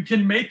 You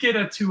can make it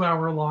a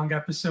 2-hour long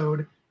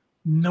episode.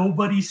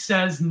 Nobody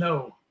says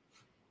no.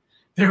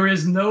 There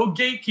is no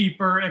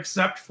gatekeeper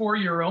except for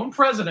your own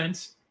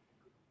president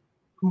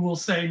who will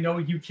say, no,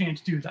 you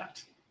can't do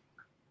that.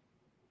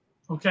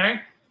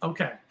 Okay?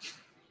 Okay.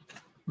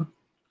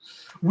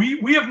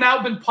 We have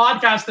now been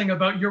podcasting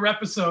about your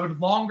episode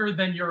longer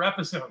than your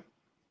episode.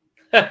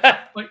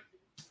 Like,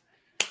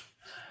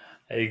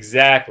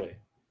 exactly.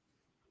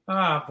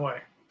 Ah, boy.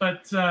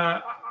 But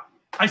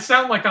I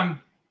sound like I'm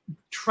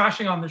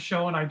trashing on the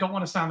show, and I don't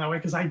want to sound that way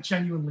because I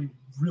genuinely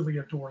really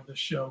adore this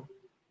show.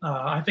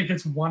 I think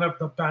it's one of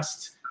the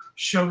best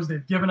shows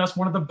they've given us,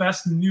 one of the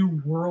best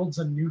new worlds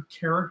and new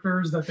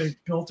characters that they've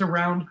built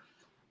around.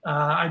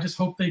 I just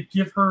hope they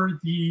give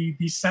her the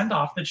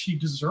send-off that she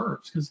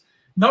deserves, because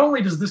not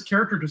only does this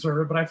character deserve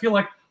it, but I feel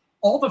like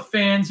all the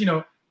fans,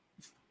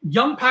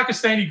 young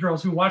Pakistani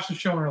girls who watch the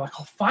show and are like,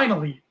 oh,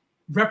 finally,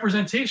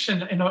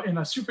 representation in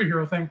a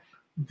superhero thing,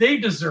 they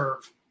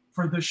deserve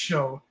for this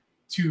show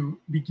to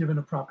be given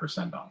a proper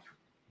send-off.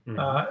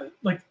 Mm-hmm.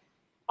 Like,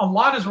 a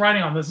lot is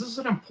riding on this. This is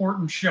an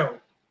important show.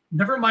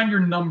 Never mind your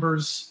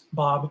numbers,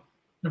 Bob.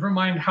 Never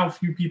mind how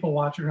few people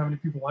watch or how many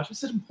people watch.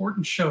 It's an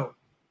important show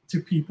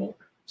to people.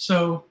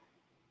 So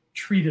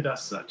treat it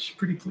as such.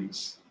 Pretty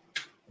please.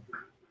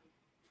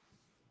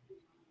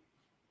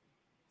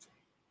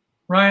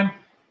 Ryan,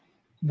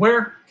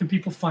 where can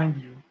people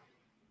find you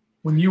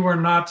when you are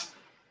not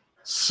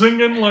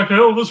singing like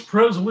Elvis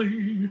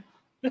Presley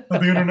at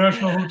the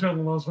International Hotel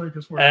in Las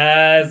Vegas?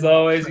 As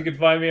always, you can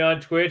find me on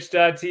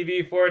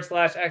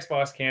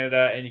twitch.tv/Xbox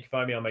Canada, and you can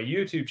find me on my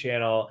YouTube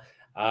channel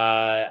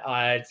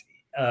at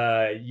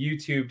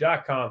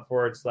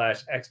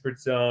youtube.com/Expert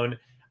Zone.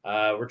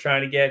 We're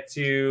trying to get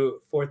to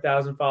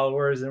 4,000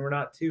 followers, and we're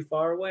not too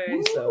far away,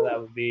 Woo! So that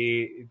would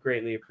be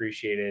greatly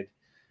appreciated.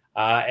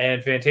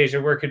 And Fantasia,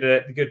 where could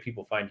the good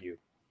people find you?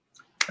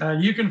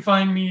 You can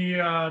find me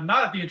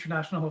not at the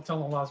International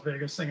Hotel in Las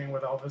Vegas singing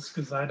with Elvis,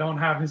 because I don't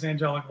have his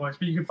angelic voice,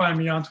 but you can find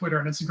me on Twitter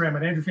and Instagram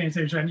at Andrew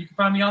Fantasia, and you can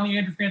find me on the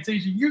Andrew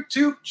Fantasia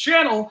YouTube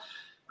channel,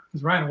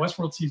 because Ryan,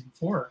 Westworld Season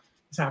 4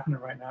 is happening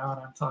right now, and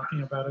I'm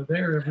talking about it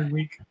there every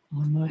week.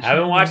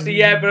 Haven't watched it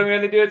yet, but I'm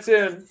going to do it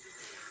soon.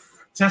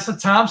 Tessa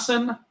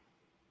Thompson,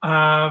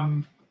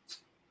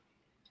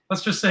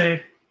 let's just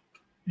say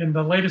in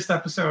the latest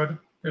episode,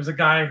 there's a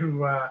guy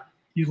who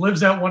he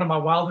lives out one of my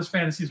wildest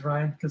fantasies,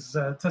 Ryan, because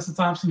Tessa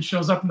Thompson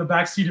shows up in the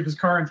back seat of his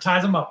car and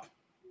ties him up.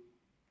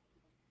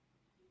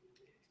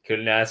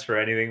 Couldn't ask for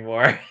anything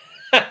more.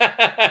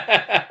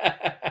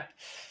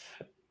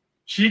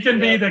 She can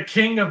be the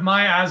king of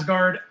my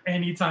Asgard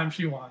anytime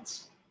she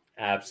wants.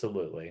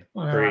 Absolutely.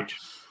 Preach.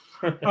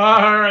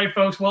 All right,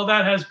 folks. Well,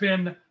 that has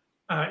been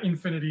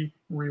Infinity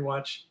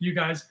Rewatch. You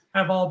guys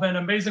have all been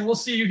amazing. We'll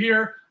see you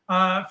here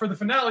for the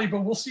finale,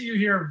 but we'll see you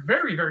here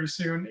very, very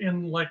soon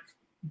in like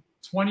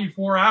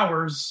 24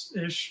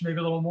 hours-ish, maybe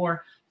a little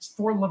more. It's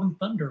Thor Love and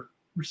Thunder.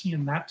 We're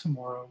seeing that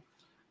tomorrow.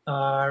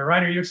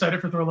 Ryan, are you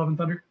excited for Thor Love and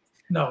Thunder?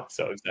 No.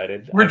 So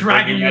excited. We're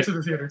dragging you to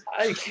the theater.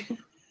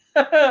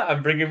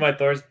 I'm bringing my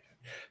Thor's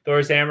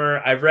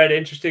hammer. I've read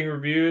interesting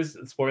reviews,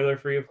 spoiler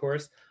free, of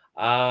course.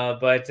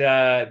 But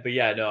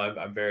yeah, no,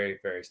 I'm very,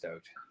 very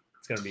stoked.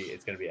 It's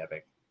gonna be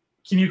epic.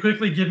 Can you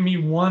quickly give me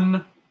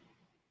one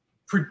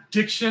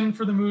prediction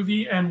for the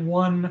movie and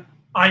one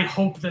I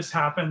hope this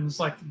happens?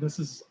 Like this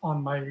is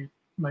on my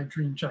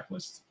dream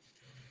checklist.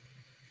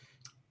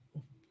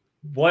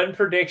 One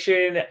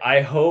prediction: I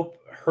hope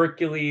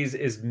Hercules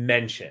is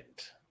mentioned.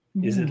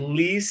 Is at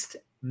least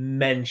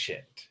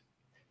mentioned.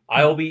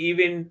 I will be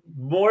even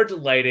more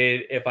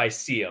delighted if I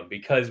see him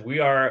because we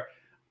are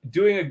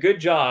doing a good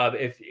job.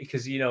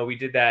 Because we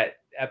did that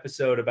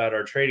episode about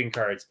our trading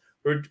cards.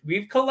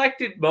 We've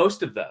collected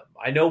most of them.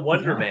 I know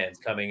Wonder Man's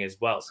coming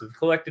as well, so we've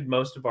collected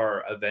most of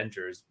our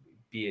Avengers,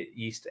 be it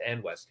East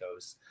and West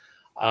Coast.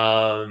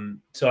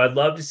 So I'd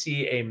love to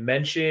see a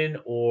mention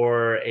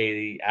or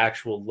a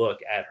actual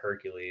look at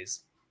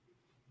Hercules.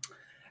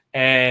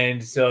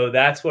 And so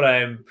that's what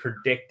I'm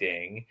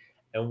predicting.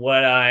 And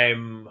what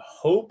I'm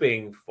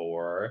hoping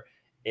for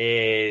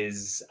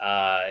is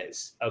a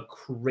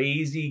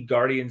crazy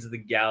Guardians of the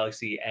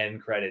Galaxy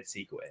end credit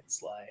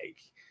sequence.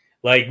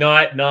 Like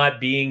not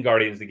being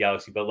Guardians of the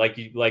Galaxy, but like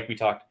we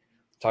talked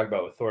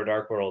about with Thor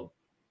Dark World,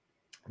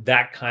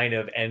 that kind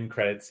of end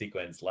credit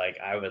sequence. Like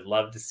I would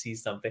love to see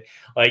something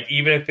like,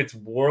 even if it's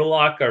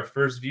Warlock, our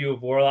first view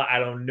of Warlock, I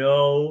don't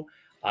know.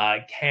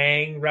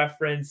 Kang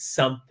reference,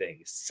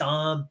 something.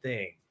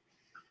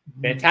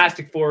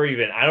 Fantastic Four,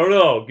 even. I don't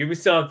know. Give me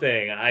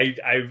something.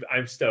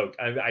 I'm stoked.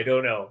 I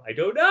don't know.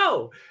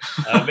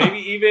 Maybe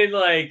even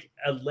like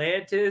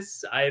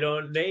Atlantis. I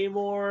don't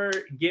Namor.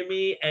 Give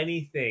me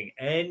anything.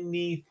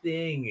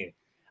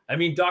 I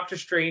mean, Doctor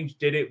Strange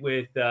did it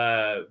with,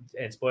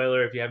 and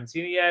spoiler if you haven't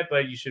seen it yet,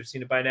 but you should have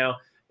seen it by now,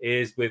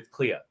 is with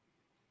Clea.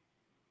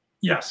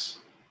 Yes.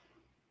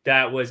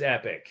 That was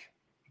epic.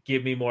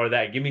 Give me more of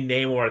that. Give me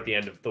Namor at the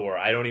end of Thor.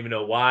 I don't even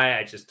know why.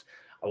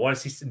 I want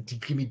to see some.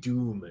 Give me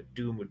Doom.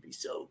 Doom would be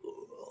so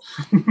cool.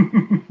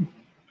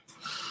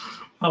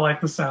 I like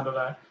the sound of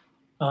that.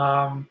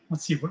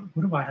 Let's see. What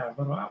do I have?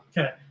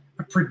 Okay.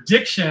 A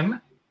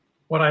prediction.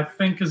 What I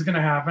think is going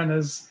to happen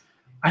is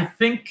I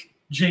think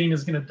Jane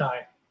is going to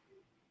die.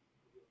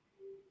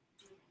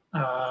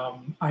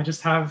 I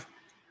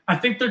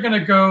think they're going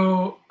to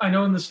go. I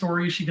know in the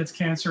story she gets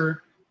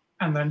cancer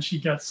and then she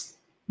gets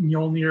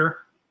Mjolnir.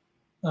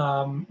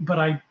 But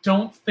I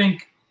don't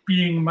think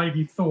being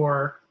Mighty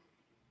Thor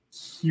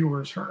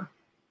cures her.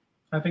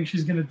 I think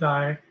she's going to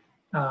die.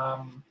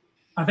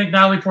 I think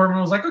Natalie Portman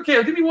was like,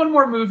 okay, give me one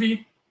more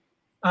movie.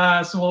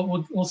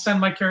 So we'll send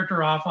my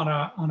character off on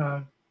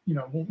a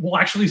we'll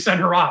actually send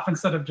her off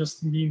instead of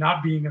just me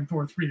not being in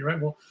Thor 3, right?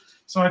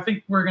 So I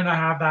think we're going to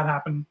have that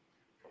happen.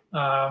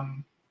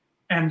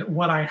 And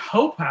what I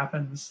hope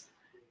happens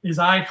is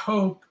I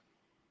hope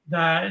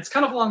that it's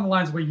kind of along the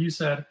lines of what you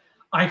said.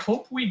 I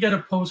hope we get a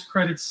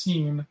post-credit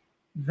scene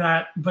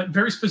but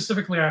very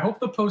specifically, I hope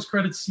the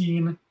post-credit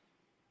scene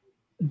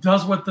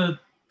does what the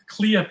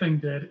Clea thing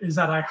did, is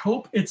that I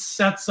hope it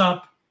sets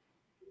up,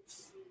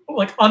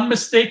 like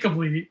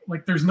unmistakably,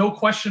 like there's no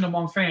question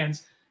among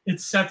fans, it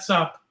sets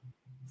up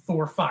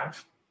Thor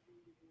 5.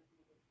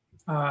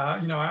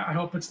 I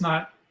hope it's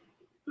not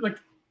like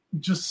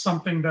just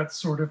something that's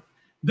sort of,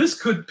 this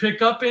could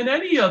pick up in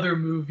any other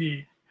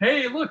movie.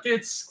 Hey, look,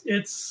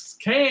 it's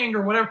Kang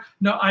or whatever.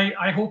 No,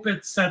 I hope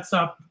it sets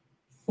up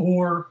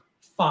Thor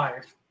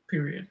 5,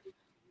 period.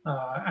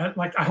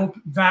 I hope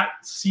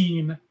that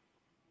scene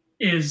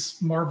is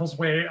Marvel's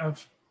way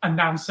of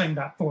announcing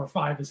that Thor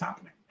 5 is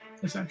happening,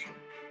 essentially.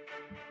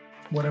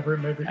 Whatever it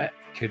may be.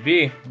 Could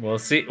be. We'll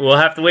see. We'll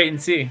have to wait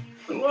and see.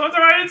 We'll have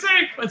to wait and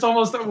see. It's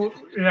almost,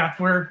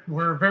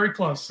 we're very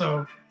close.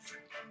 So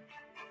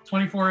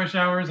 24-ish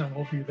hours and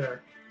we'll be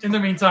there. In the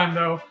meantime,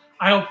 though,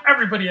 I hope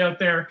everybody out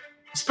there,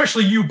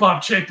 especially you,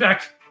 Bob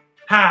Chapek,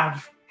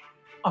 have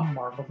a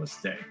marvelous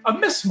day. A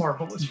Miss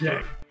Marvelous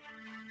day.